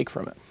what did you take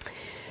from it?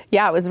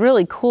 Yeah, it was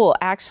really cool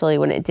actually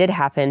when it did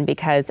happen,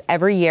 because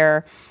every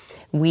year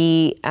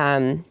we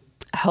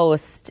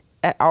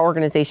our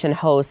organization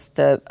hosts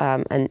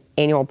an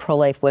annual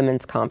pro-life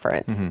women's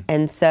conference.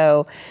 And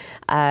so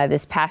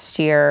this past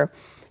year,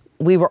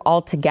 we were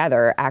all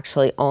together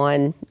actually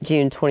on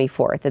June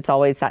 24th. It's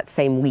always that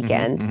same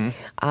weekend.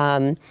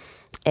 And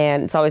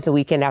it's always the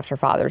weekend after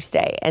Father's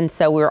Day. And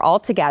so we were all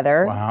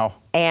together. Wow.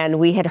 And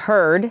we had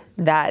heard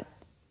that,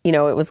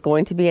 it was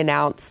going to be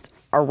announced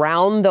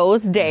around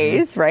those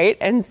days, right?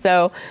 And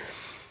so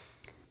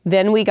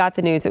then we got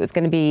the news it was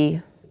going to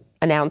be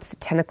announced at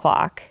 10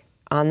 o'clock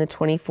on the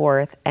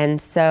 24th. And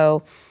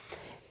so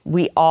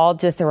we all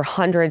there were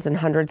hundreds and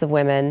hundreds of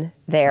women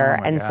there.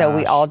 Oh my gosh. So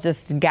we all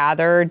just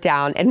gathered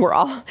down and we're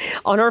all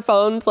on our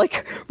phones,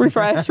 like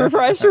refresh.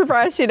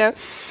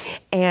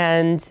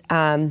 And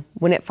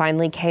when it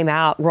finally came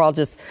out, we're all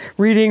just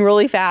reading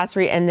really fast.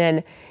 And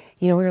then,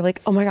 we were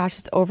like, oh my gosh,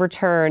 it's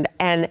overturned.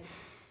 And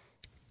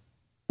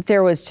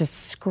there was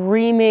just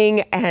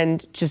screaming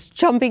and just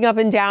jumping up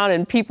and down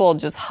and people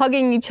just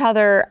hugging each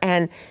other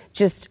and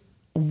just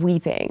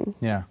weeping.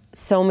 Yeah.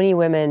 So many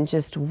women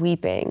just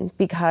weeping,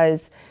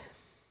 because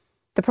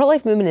the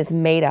pro-life movement is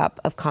made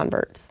up of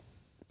converts.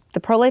 The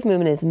pro-life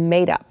movement is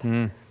made up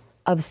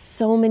of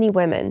so many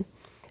women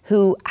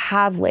who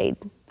have laid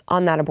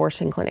on that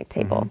abortion clinic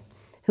table,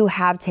 who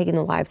have taken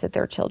the lives of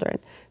their children,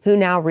 who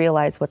now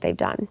realize what they've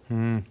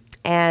done.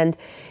 And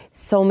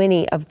so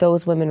many of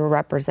those women were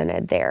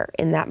represented there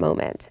in that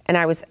moment. And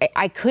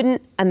I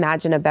couldn't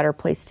imagine a better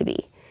place to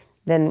be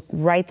than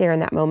right there in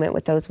that moment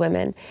with those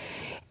women.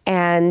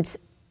 And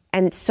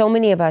so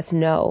many of us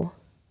know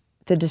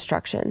the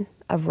destruction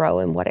of Roe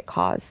and what it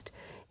caused.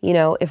 You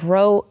know, if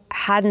Roe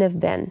hadn't have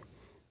been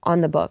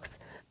on the books,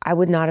 I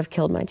would not have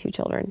killed my 2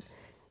 children.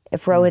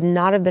 If Roe had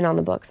not have been on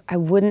the books, I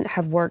wouldn't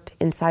have worked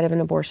inside of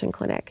an abortion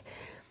clinic.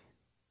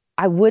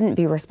 I wouldn't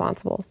be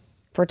responsible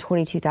for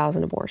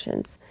 22,000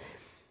 abortions.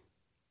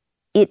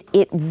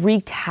 It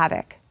wreaked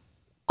havoc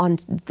on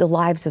the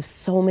lives of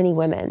so many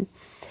women.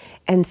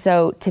 And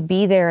so to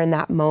be there in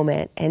that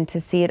moment and to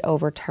see it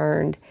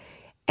overturned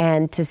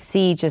and to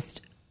see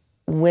just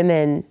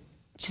women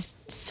just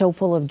so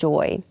full of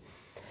joy,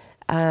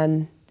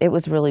 it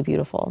was really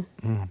beautiful.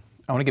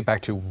 I want to get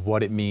back to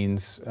what it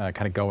means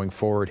kind of going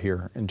forward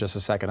here in just a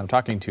second. I'm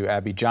talking to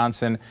Abby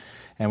Johnson,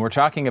 and we're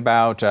talking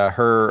about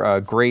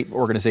her great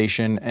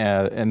organization,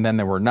 And Then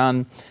There Were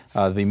None,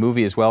 the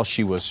movie as well,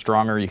 She Was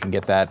Stronger. You can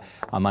get that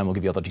online. We'll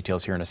give you all the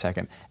details here in a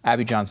second.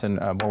 Abby Johnson,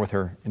 more with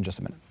her in just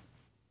a minute.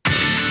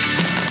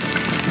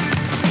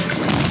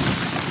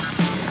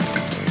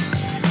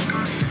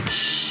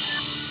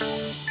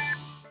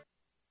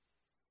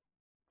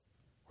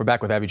 We're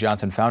back with Abby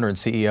Johnson, founder and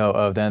CEO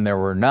of Then There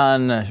Were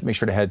None. Make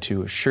sure to head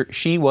to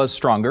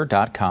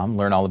shewasStronger.com.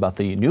 Learn all about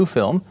the new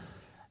film,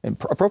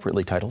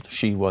 appropriately titled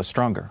She Was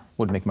Stronger.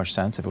 Wouldn't make much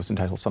sense if it was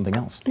entitled something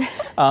else.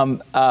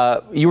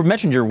 You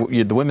mentioned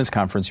the women's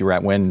conference you were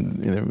at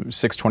when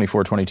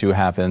 6/24/22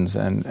 happens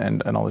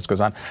and all this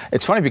goes on.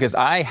 It's funny because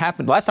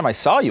last time I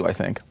saw you, I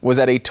think, was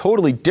at a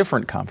totally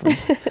different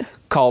conference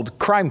called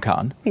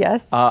CrimeCon.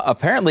 Yes.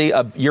 Apparently,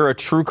 you're a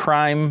true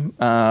crime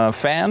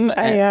fan.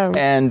 I am.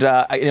 And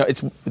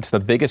it's the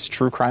biggest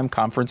true crime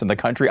conference in the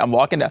country. I'm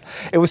walking down.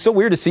 It was so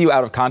weird to see you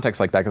out of context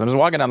like that because I was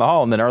walking down the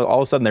hall and then all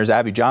of a sudden there's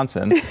Abby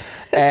Johnson,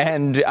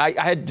 and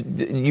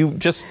you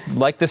just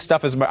like this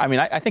stuff as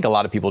I think a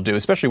lot of people do,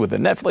 especially with the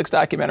Netflix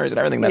documentaries and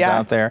everything that's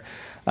out there.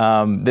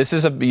 This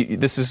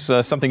is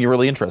something you're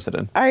really interested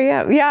in. I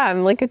am. Yeah,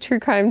 I'm like a true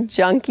crime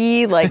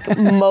junkie, like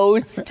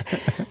most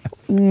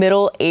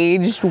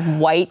middle-aged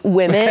white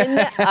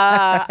women.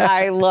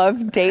 I love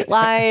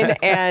Dateline,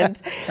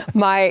 and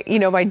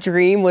my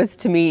dream was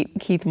to meet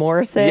Keith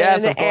Morrison.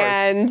 Yes, of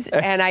course.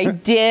 And I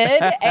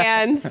did,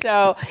 and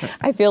so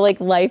I feel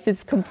like life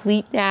is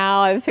complete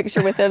now. I have a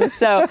picture with him.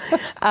 So,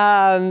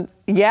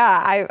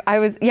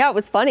 it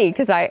was funny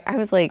because I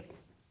was like,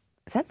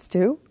 is that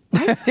Stu?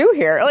 Why is Stu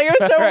here? Like, it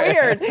was so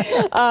weird.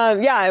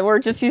 And we're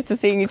just used to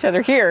seeing each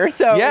other here,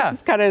 so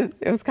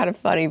it was kind of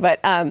funny. But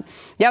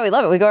we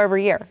love it. We go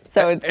every year,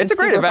 so it's a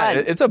great event.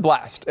 Fun. It's a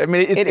blast. I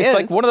mean, it's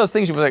like one of those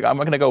things you're like, I'm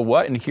going to go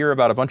and hear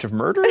about a bunch of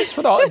murders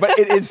for the whole. But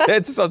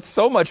it's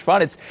so much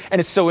fun. It's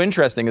so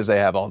interesting as they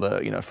have all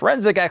the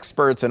forensic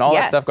experts and all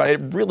that stuff going.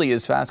 It really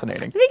is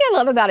fascinating. The thing I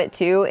love about it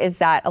too is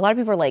that a lot of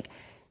people are like,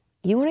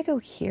 you want to go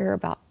hear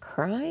about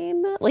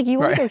crime? Like, you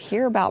want to go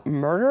hear about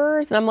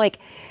murders? And I'm like,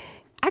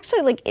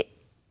 actually,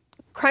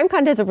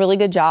 CrimeCon does a really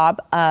good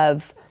job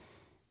of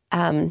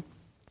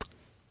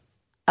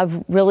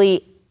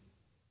really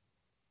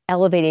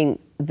elevating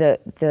the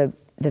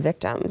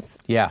victims.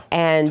 Yeah,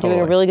 and doing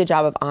a really good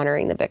job of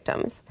honoring the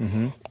victims.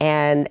 Mm-hmm.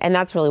 And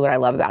that's really what I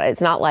love about it.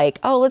 It's not like,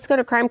 oh, let's go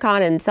to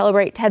CrimeCon and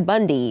celebrate Ted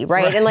Bundy,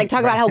 right? And talk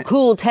about how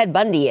cool Ted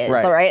Bundy is,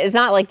 right? It's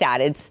not like that.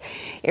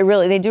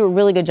 They do a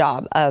really good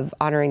job of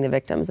honoring the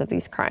victims of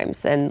these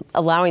crimes and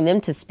allowing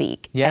them to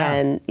speak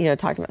and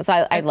talking about.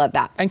 So I love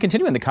that. And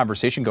continuing the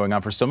conversation going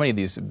on for so many of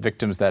these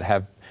victims that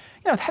have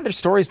had their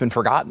stories been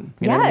forgotten.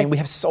 You know what I mean? We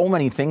have so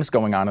many things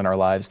going on in our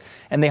lives,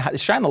 and they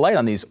shine the light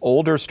on these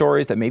older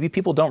stories that maybe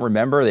people don't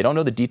remember, they don't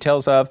know the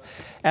details of.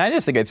 And I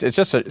just think it's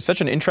just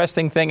such an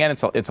interesting thing, and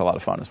it's a lot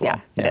of fun as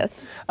well. Yeah, it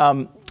is.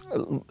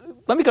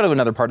 Let me go to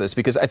another part of this,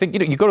 because I think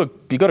you go to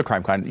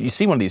CrimeCon, you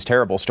see one of these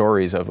terrible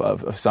stories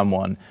of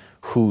someone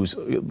who's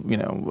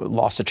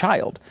lost a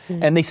child,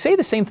 and they say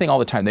the same thing all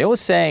the time. They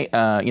always say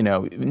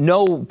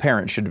no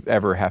parent should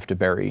ever have to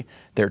bury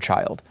their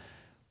child.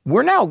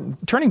 We're now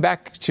turning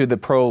back to the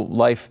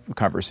pro-life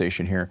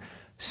conversation here.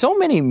 So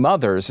many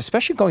mothers,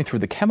 especially going through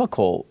the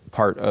chemical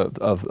part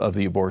of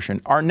the abortion,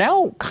 are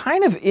now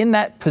kind of in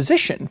that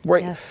position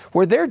where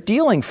they're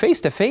dealing face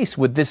to face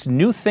with this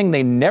new thing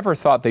they never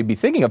thought they'd be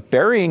thinking of,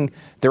 burying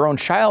their own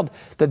child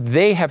that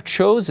they have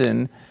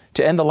chosen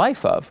to end the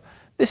life of.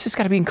 This has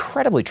got to be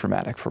incredibly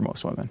traumatic for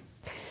most women.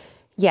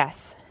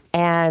 Yes,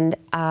 and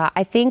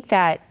I think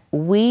that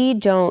we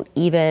don't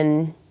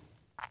even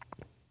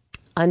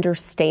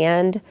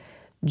understand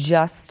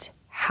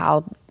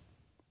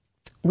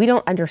we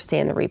don't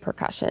understand the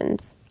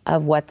repercussions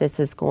of what this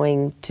is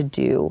going to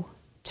do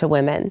to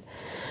women.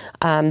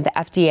 The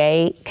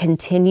FDA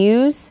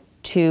continues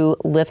to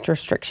lift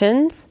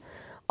restrictions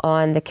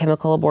on the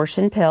chemical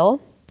abortion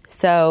pill.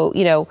 So,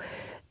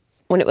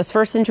 when it was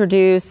first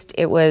introduced,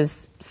 it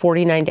was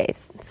 49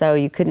 days. So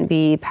you couldn't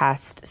be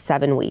past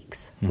 7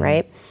 weeks,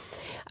 right?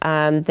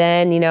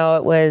 Then,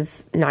 it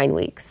was 9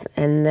 weeks,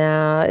 and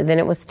then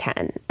it was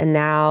 10, and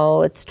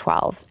now it's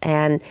 12.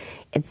 And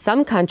In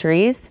some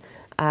countries,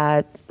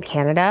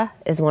 Canada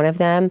is one of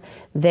them,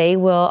 they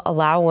will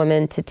allow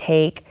women to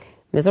take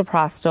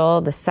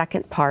misoprostol, the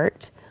second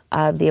part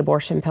of the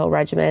abortion pill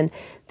regimen.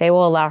 They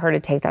will allow her to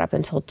take that up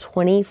until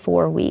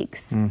 24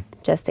 weeks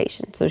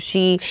gestation. So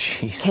she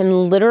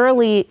can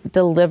literally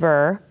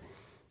labor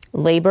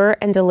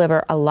and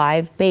deliver a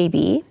live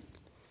baby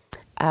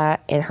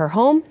in her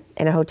home,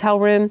 in a hotel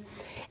room,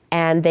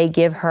 and they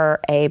give her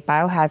a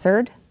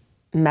biohazard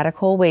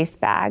medical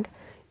waste bag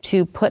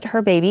to put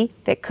her baby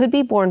that could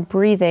be born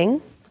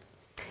breathing,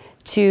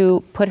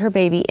 to put her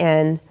baby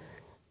in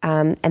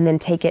and then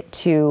take it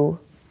to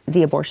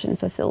the abortion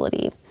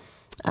facility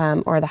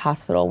or the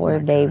hospital where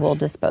they will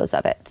dispose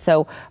of it.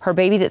 So her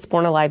baby that's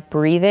born alive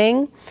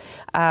breathing,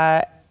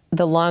 the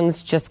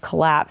lungs just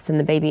collapse and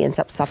the baby ends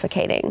up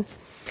suffocating.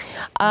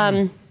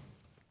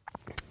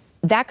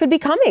 That could be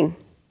coming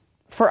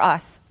for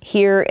us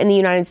here in the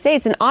United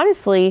States. And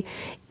honestly,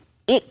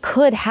 it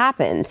could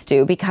happen,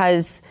 Stu,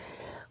 because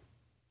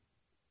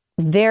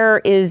there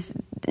is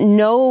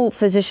no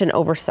physician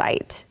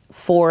oversight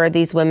for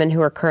these women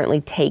who are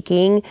currently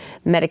taking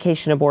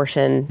medication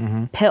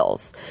abortion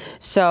pills.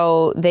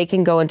 So they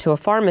can go into a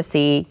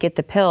pharmacy, get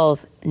the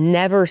pills,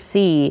 never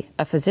see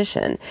a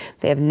physician.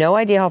 They have no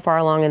idea how far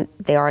along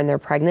they are in their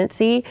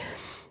pregnancy.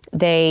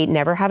 They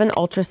never have an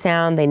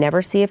ultrasound. They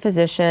never see a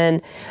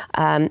physician.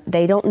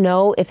 They don't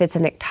know if it's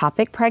an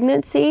ectopic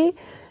pregnancy.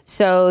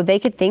 So they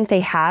could think they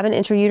have an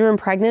intrauterine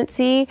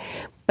pregnancy,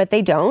 but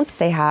they don't.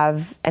 They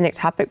have an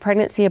ectopic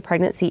pregnancy, a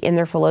pregnancy in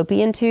their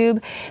fallopian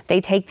tube.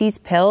 They take these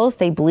pills,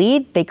 they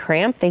bleed, they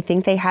cramp, they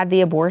think they had the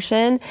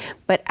abortion,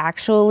 but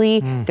actually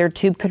their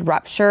tube could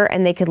rupture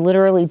and they could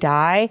literally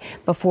die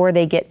before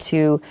they get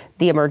to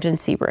the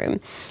emergency room.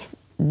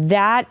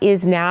 That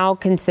is now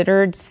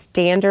considered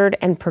standard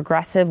and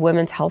progressive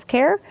women's health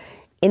care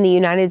in the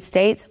United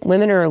States.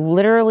 Women are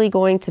literally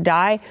going to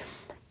die.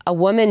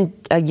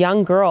 A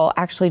young girl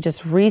actually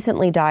just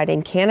recently died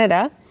in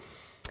Canada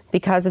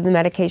because of the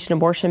medication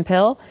abortion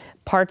pill.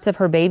 Parts of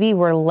her baby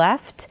were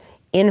left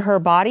in her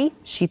body.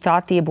 She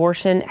thought the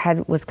abortion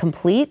was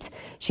complete.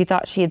 She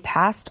thought she had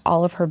passed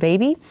all of her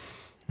baby.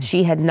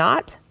 She had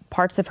not.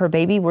 Parts of her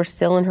baby were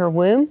still in her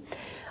womb.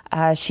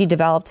 She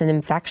developed an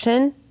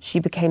infection. She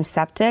became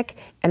septic,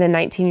 and a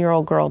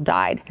 19-year-old girl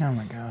died. Oh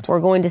my God. We're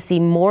going to see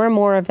more and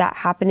more of that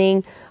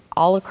happening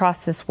all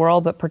across this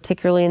world, but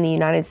particularly in the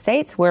United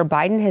States, where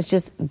Biden has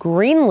just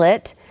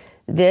greenlit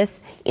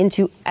this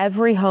into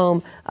every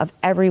home of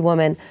every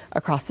woman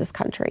across this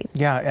country.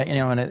 Yeah,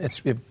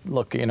 and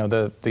look,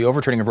 the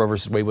overturning of Roe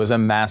versus Wade was a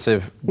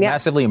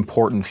massively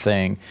important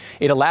thing.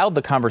 It allowed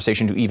the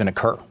conversation to even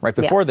occur. Right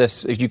before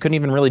this, you couldn't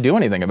even really do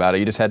anything about it.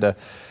 You just had to,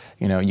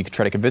 you could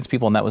try to convince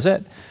people, and that was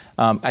it.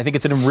 I think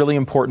it's a really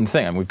important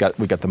thing, and we've got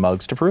the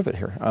mugs to prove it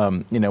here.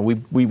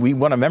 We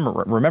want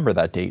to remember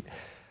that date.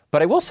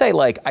 But I will say,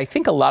 I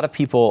think a lot of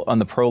people on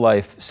the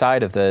pro-life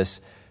side of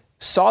this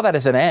saw that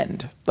as an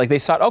end. They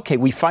thought, okay,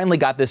 we finally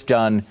got this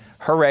done.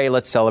 Hooray,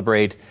 let's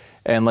celebrate,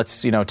 and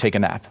let's, take a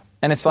nap.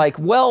 And it's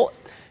well,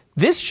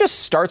 this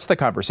just starts the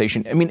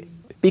conversation. I mean,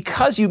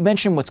 because you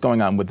mentioned what's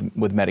going on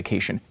with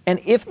medication.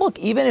 And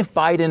even if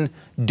Biden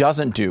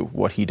doesn't do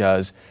what he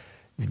does,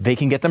 they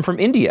can get them from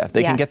India.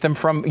 They can get them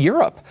from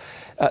Europe.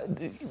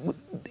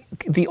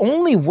 The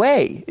only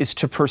way is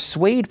to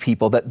persuade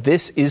people that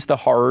this is the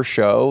horror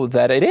show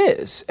that it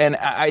is. And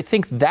I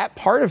think that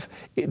part of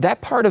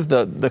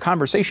the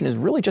conversation is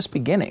really just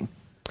beginning.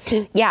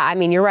 Yeah, I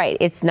mean, you're right.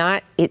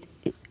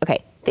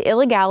 Okay, the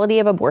illegality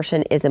of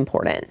abortion is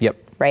important. Yep.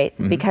 Right?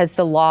 Mm-hmm. Because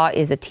the law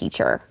is a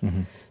teacher.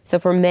 Mm-hmm. So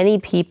for many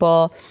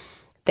people,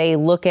 they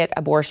look at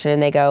abortion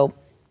and they go,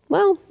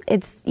 well,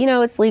 it's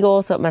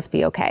legal, so it must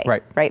be okay.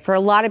 Right. For a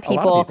lot of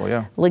people,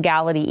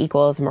 legality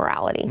equals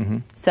morality. Mm-hmm.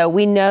 So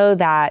we know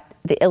that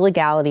the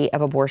illegality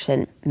of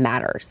abortion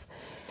matters.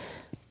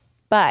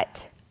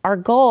 But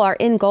our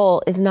end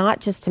goal is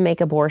not just to make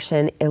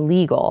abortion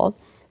illegal.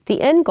 The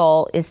end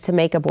goal is to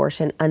make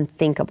abortion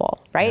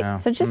unthinkable, right? Yeah.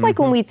 So just like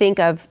when we think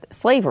of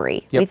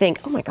slavery, we think,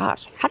 oh my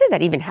gosh, how did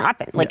that even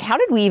happen? How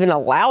did we even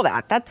allow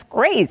that? That's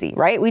crazy,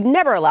 right? We'd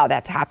never allow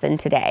that to happen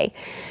today.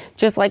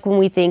 Just like when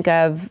we think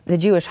of the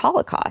Jewish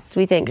Holocaust,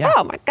 we think,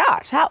 oh my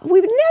gosh, we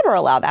would never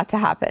allow that to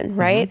happen,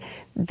 right?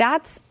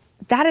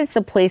 Mm-hmm. That is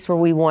the place where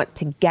we want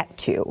to get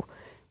to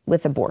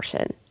with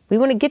abortion. We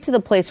want to get to the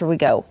place where we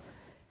go,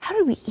 how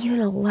did we even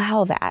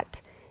allow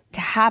that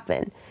to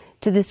happen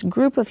to this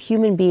group of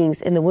human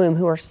beings in the womb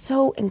who are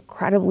so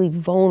incredibly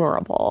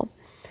vulnerable,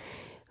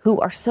 who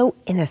are so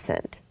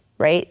innocent,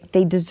 right?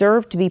 They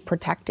deserve to be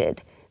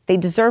protected. They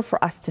deserve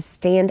for us to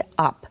stand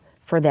up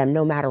for them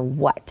no matter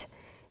what.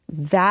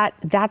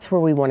 That's where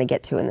we want to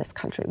get to in this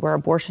country, where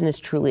abortion is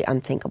truly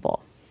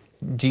unthinkable.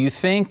 Do you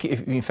think,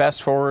 if you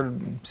fast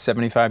forward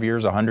 75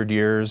 years, 100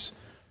 years,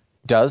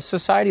 does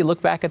society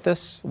look back at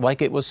this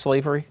like it was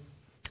slavery?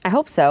 I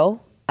hope so.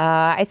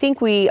 I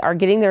think we are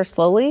getting there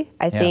slowly.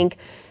 I think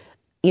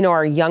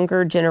our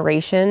younger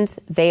generations,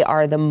 they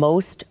are the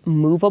most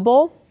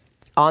movable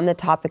on the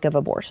topic of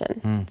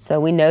abortion. So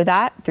we know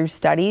that through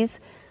studies.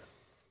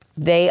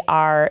 They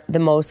are the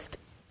most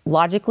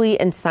logically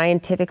and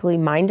scientifically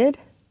minded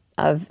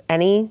of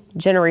any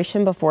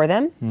generation before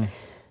them.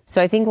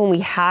 So I think when we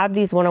have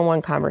these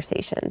one-on-one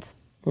conversations,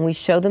 when we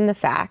show them the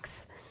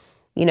facts,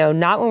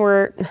 not when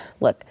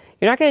look,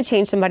 you're not going to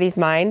change somebody's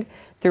mind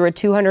through a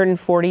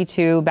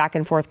 242 back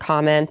and forth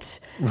comment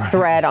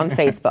thread on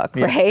Facebook,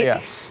 right?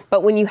 Yeah.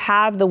 But when you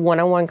have the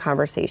one-on-one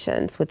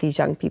conversations with these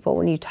young people,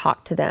 when you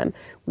talk to them,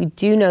 we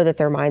do know that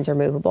their minds are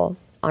movable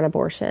on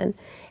abortion.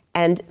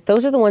 And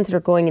those are the ones that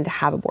are going in to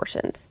have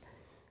abortions.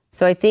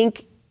 So I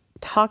think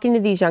talking to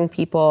these young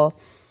people,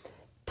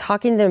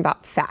 talking to them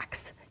about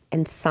facts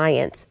and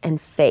science and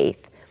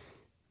faith,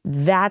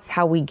 that's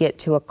how we get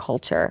to a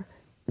culture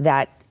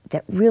that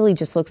really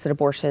just looks at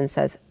abortion and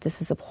says,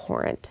 this is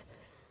abhorrent.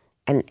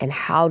 And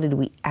how did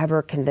we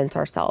ever convince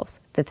ourselves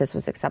that this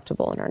was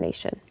acceptable in our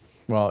nation?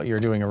 Well, you're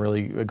doing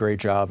a great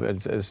job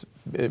as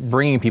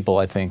bringing people,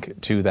 I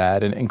think, to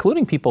that, and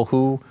including people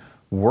who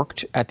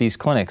worked at these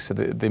clinics.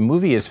 The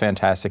movie is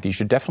fantastic. You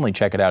should definitely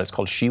check it out. It's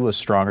called She Was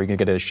Stronger. You can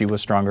get it at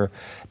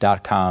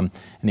shewasStronger.com.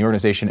 And the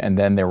organization, And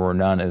Then There Were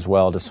None as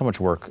well, does so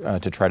much work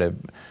to try to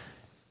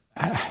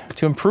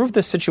improve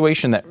this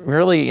situation that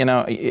really,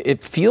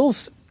 it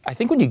feels, I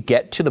think when you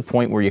get to the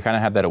point where you kind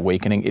of have that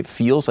awakening, it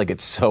feels like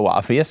it's so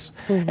obvious,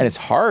 and it's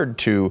hard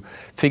to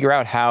figure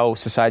out how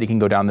society can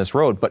go down this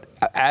road. But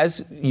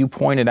as you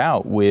pointed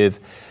out with,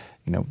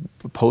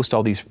 post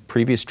all these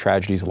previous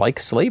tragedies like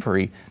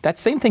slavery, that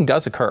same thing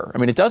does occur. I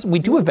mean, we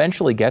do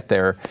eventually get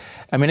there.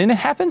 I mean, and it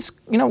happens,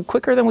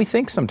 quicker than we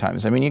think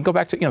sometimes. I mean, you go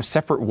back to,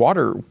 separate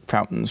water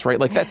fountains, right?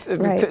 Like right.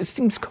 It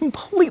seems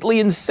completely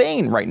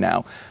insane right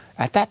now.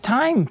 At that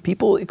time,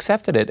 people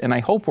accepted it, and I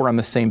hope we're on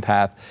the same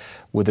path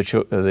with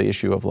the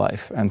issue of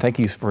life. And thank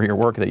you for your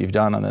work that you've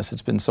done on this.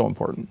 It's been so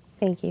important.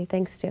 Thank you.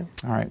 Thanks, Stu.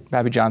 All right.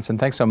 Babby Johnson,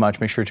 thanks so much.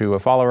 Make sure to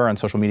follow her on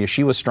social media,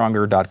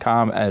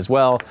 shewasStronger.com as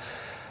well.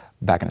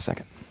 Back in a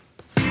second.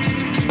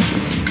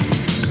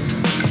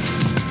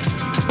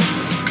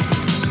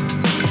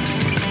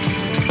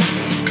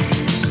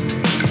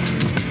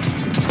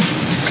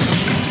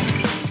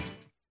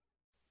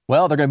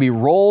 Well, they're going to be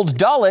Roald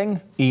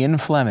Dahling Ian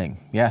Fleming.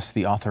 Yes,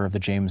 the author of the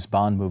James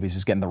Bond movies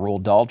is getting the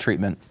Roald Dahl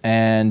treatment.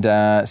 And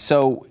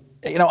so,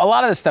 a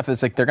lot of this stuff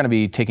is like they're going to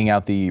be taking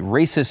out the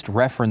racist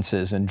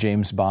references in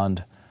James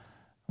Bond.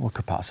 What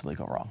could possibly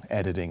go wrong?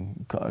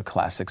 Editing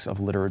classics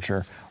of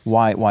literature.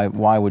 What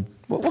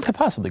could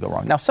possibly go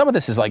wrong? Now, some of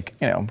this is like,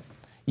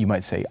 you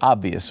might say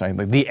obvious, right?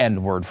 Like the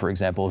N word, for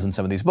example, is in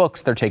some of these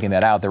books. They're taking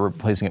that out. They're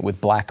replacing it with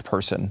black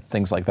person,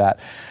 things like that.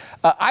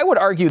 I would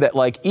argue that,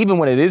 like, even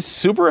when it is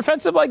super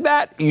offensive like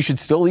that, you should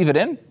still leave it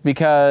in,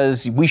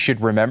 because we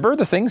should remember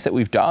the things that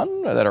we've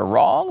done that are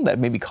wrong, that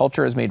maybe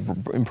culture has made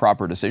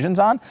improper decisions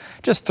on.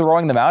 Just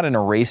throwing them out and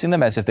erasing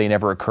them as if they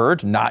never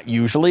occurred, not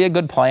usually a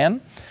good plan.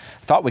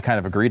 Thought we kind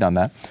of agreed on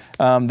that.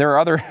 There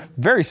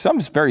are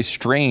some very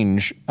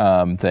strange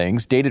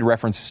things. Dated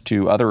references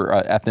to other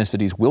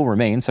ethnicities will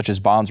remain, such as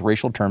Bond's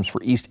racial terms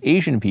for East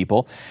Asian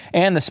people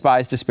and the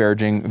spy's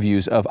disparaging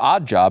views of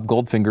Oddjob,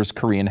 Goldfinger's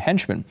Korean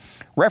henchman.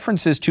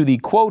 References to the,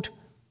 quote,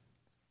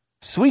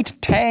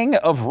 sweet tang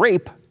of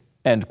rape,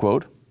 end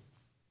quote,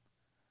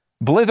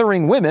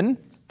 blithering women,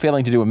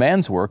 failing to do a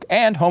man's work,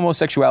 and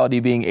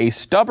homosexuality being a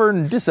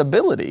stubborn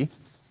disability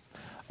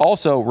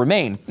also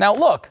remain. Now,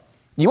 look.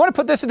 You want to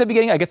put this at the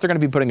beginning? I guess they're going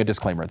to be putting a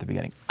disclaimer at the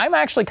beginning. I'm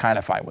actually kind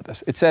of fine with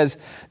this. It says,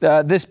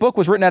 this book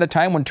was written at a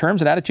time when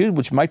terms and attitudes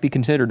which might be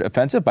considered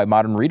offensive by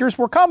modern readers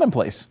were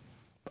commonplace.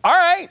 All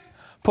right,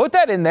 put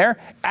that in there.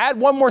 Add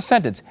one more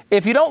sentence.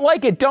 If you don't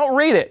like it, don't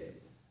read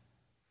it.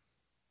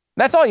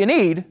 That's all you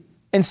need.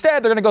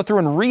 Instead, they're going to go through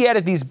and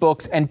re-edit these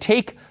books and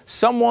take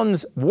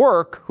someone's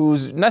work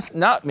who's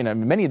not,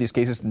 in many of these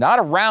cases, not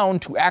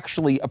around to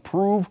actually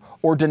approve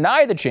or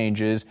deny the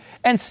changes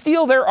and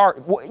steal their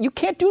art. You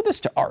can't do this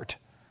to art.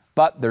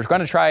 But they're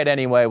going to try it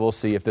anyway. We'll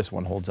see if this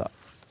one holds up.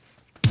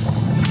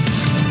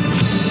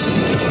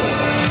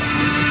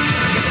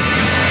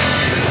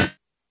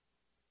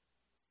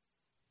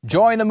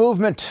 Join the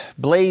movement.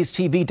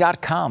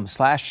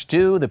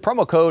 BlazeTV.com/Stu. The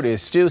promo code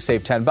is Stu.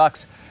 Save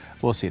 $10.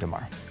 We'll see you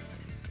tomorrow.